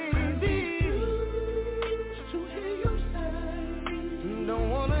 baby. To hear you say, don't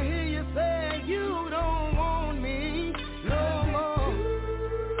wanna hear you say you don't want me no more.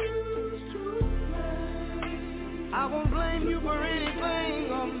 I won't blame you for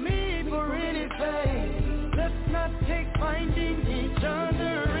anything or me for anything. Let's not take finding each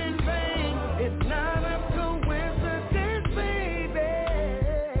other in vain. It's not a coincidence, baby.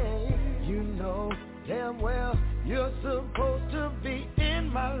 You know damn well you're supposed to be in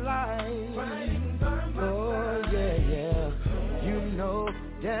my life. Oh yeah, yeah. You know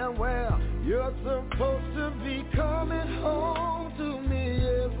damn well you're supposed to be coming home to me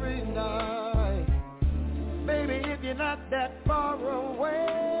every night. Baby, if you're not that far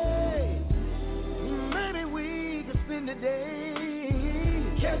away, maybe we could spend the day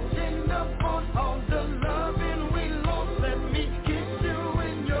catching up on all the loving we lost. Let me kiss you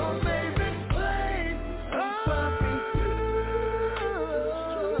in your favorite place.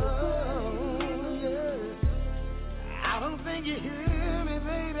 I don't think you hear me,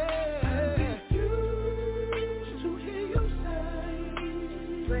 baby. I refuse to hear you say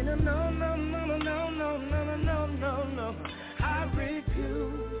no, no, no, no, no, no, no, no, no, no, no. I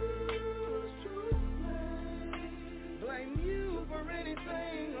refuse to blame you for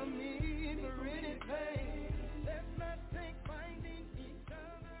anything or me for anything. Let's not take finding each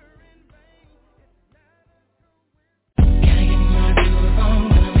other in vain. Gotta get my groove on,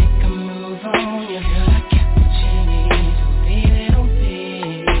 wanna make a move on. Yeah, girl, I got what you need, so baby, don't be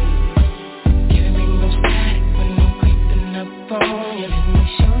giving me no static when I'm creeping up on you. Let me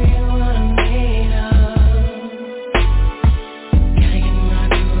show you what I mean.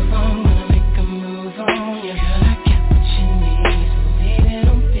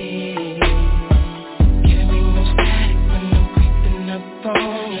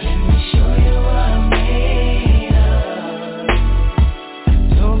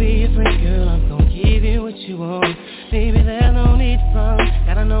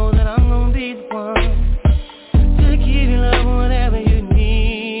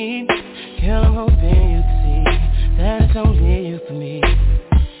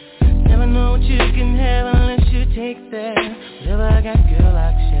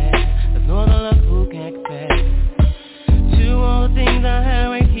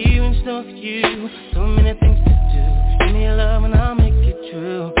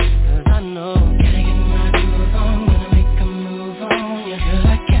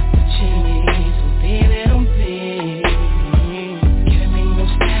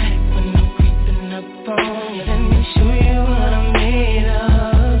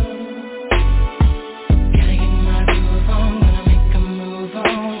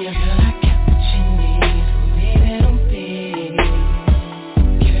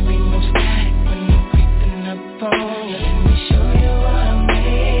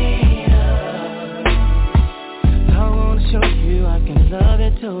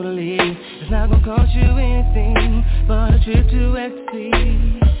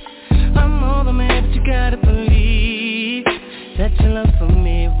 love for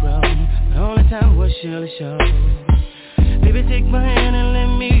me wrong. The only time will surely show. Baby, take my hand and let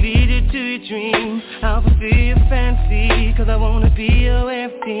me lead you to your dream. I'll fulfill your fantasy, cause I wanna be your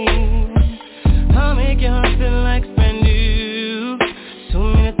everything. I'll make your heart feel like it's brand new. So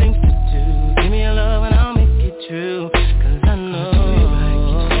many things to do. Give me your love and I'll make it true. Cause I know I'll do you right,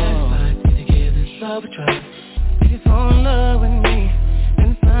 keep satisfied. Need to give this love a try. If you fall in love with me,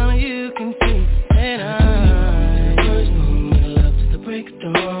 then finally you can see that I do you first moment of love to the break of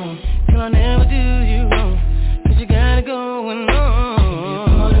dawn. Till I never do you wrong, cause you got it going on. Be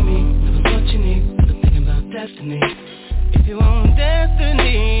a part of me, never what you need. Never thinking about destiny. If you want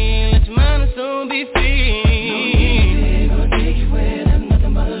destiny, let your mind and soul be free. No need to take you where there's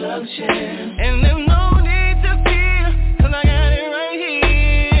nothing but love to share. And there's no need to fear, cause I got it right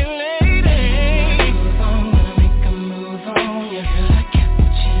here, lady. Move on, gonna make a move on you. Girl, I got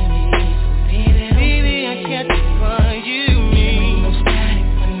what you need, so baby, I got what you need. No static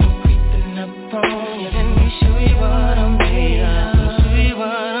when I'm creeping up on you. Let me show you what I'm made of. Show you what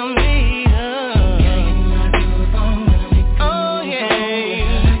I'm made of. Gotta get my groove on, gonna make a move on you.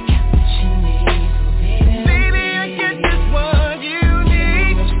 Girl, I got what you need, so baby, I got just what you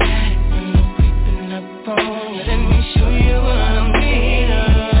need. No static when I'm creeping up on you. Let me show you what I'm made of.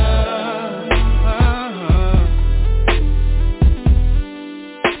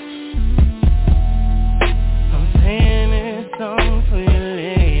 I'm playing this song for you, lady.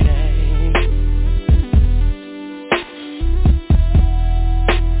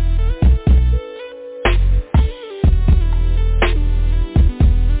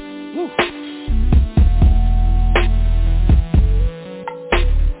 Woo.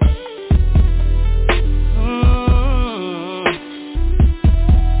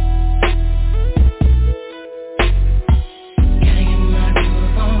 Gotta get my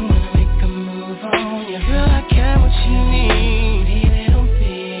groove on, gonna make a move on you. Girl, I got what you need, baby, don't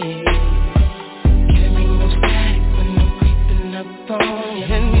be. Can't make no static when I'm creeping up on you.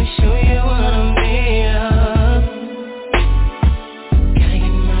 Let me show you what I'm made of. Gotta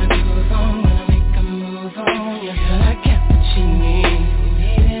get my groove on, gonna make a move on you. Girl, I got what you need,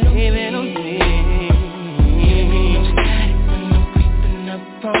 baby, don't be. Can't make no static when I'm creeping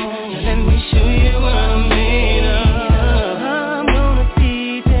up on you. Let me show you what I'm made of. I'm gonna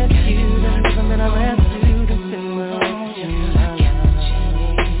teach you the rhythm that I rap to, the similar to my love.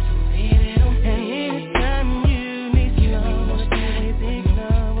 And anytime you need some love, baby, think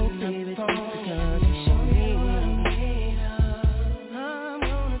love, oh baby, just because you show me what I'm made of. I'm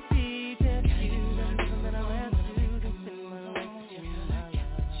gonna teach you the rhythm that I rap to, the similar to my love.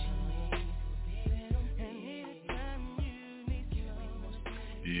 And anytime you need some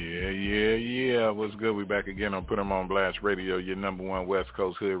love. Yeah. What's good? We back again on Put 'em on Blast Radio, your number one West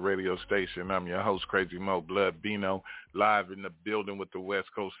Coast hood radio station. I'm your host, Crazy Mo Blood Bino, live in the building with the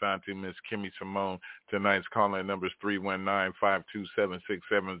West Coast Scientist, Miss Kimmy Simone. Tonight's calling number is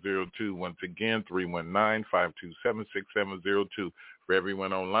 319-527-6702. Once again, 319-527-6702. For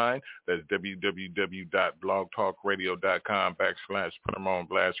everyone online, that's www.blogtalkradio.com/Put 'em on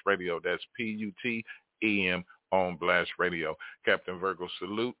Blast Radio. That's PUTEM on Blast Radio. Captain Virgo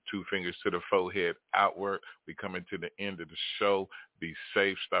salute, 2 fingers to the forehead outward. We coming to the end of the show. Be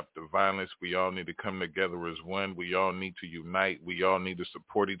safe, stop the violence. We all need to come together as one. We all need to unite. We all need to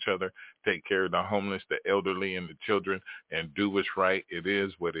support each other, take care of the homeless, the elderly, and the children, and do what's right. It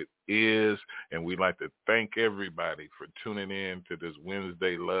is what it is, and we'd like to thank everybody for tuning in to this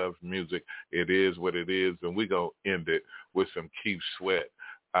Wednesday Love Music. It is what it is, and we're going to end it with some Keith Sweat.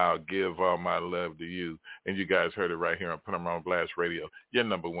 I'll give all my love to you. And you guys heard it right here on Put 'em on Blast Radio, your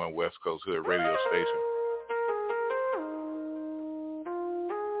number one West Coast hood radio station.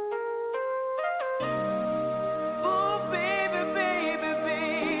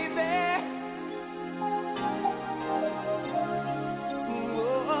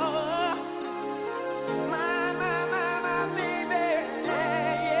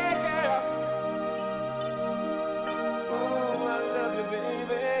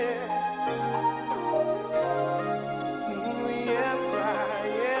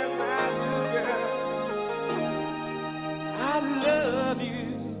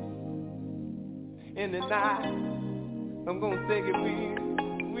 In the night, I'm gonna take it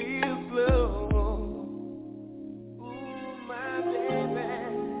real slow. Ooh, my baby,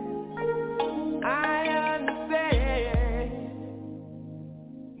 I understand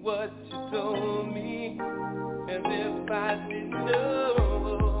what you told me, as if I didn't know.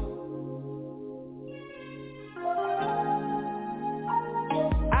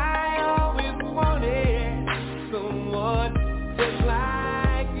 I always wanted someone just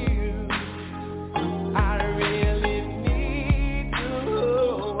like you. I really need to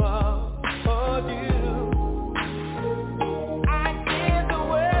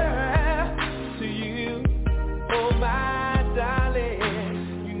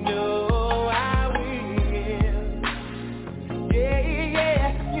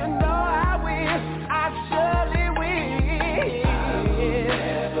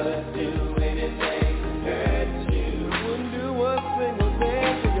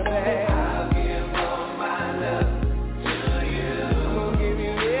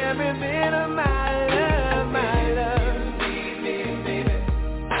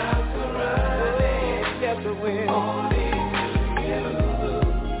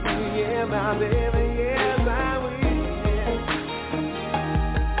baby, yes, I will.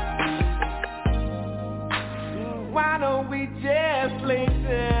 Why don't we just lay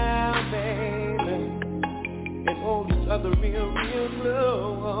down, baby, and hold each other real, real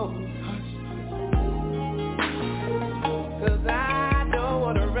close? 'Cause I don't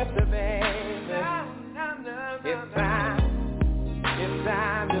want to rest it, baby. It's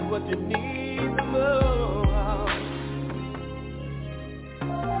time is what you need the most.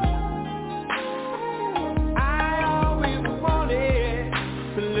 I always wanted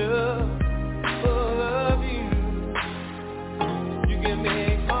to love you. You can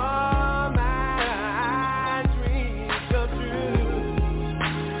make all my dreams come true.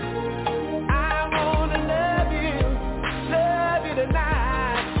 I wanna love you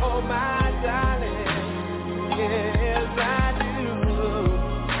tonight, oh my darling. Yes, I do.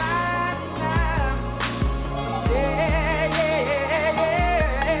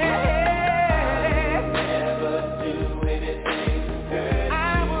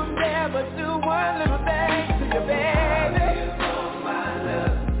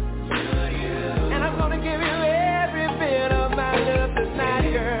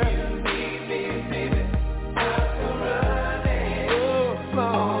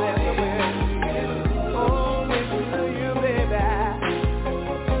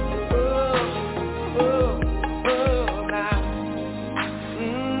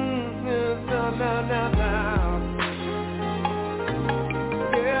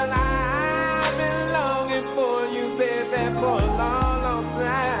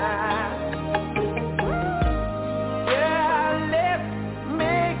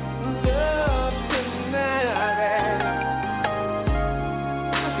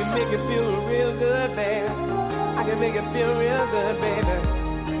 Make it feel real good, baby.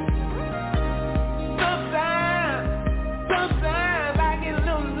 Sometimes I get a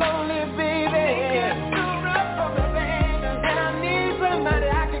little lonely, baby. It's too rough for me, baby. And I need somebody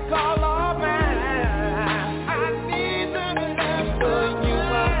I can call all mine. I need somebody for you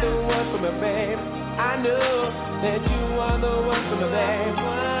are the one for me, baby. I know that you are the one for me, baby.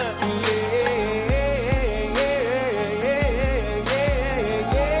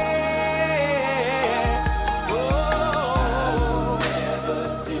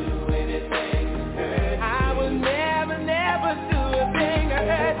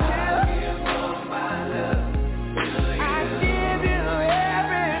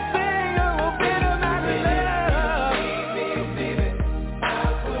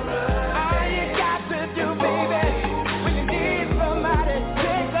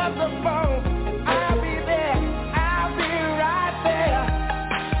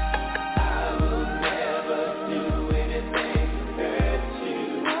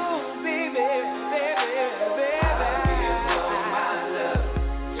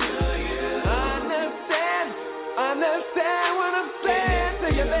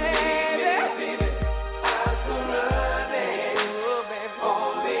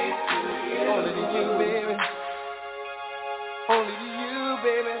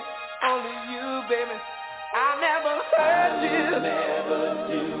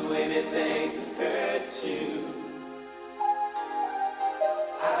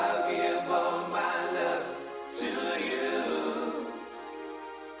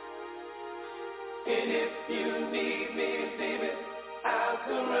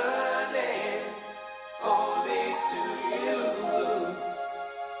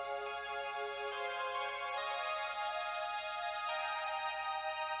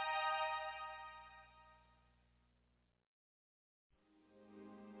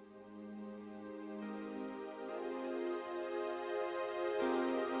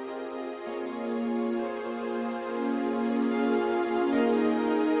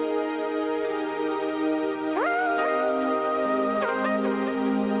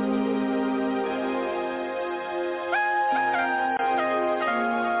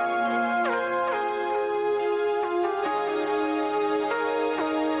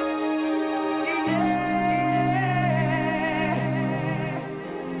 Yeah.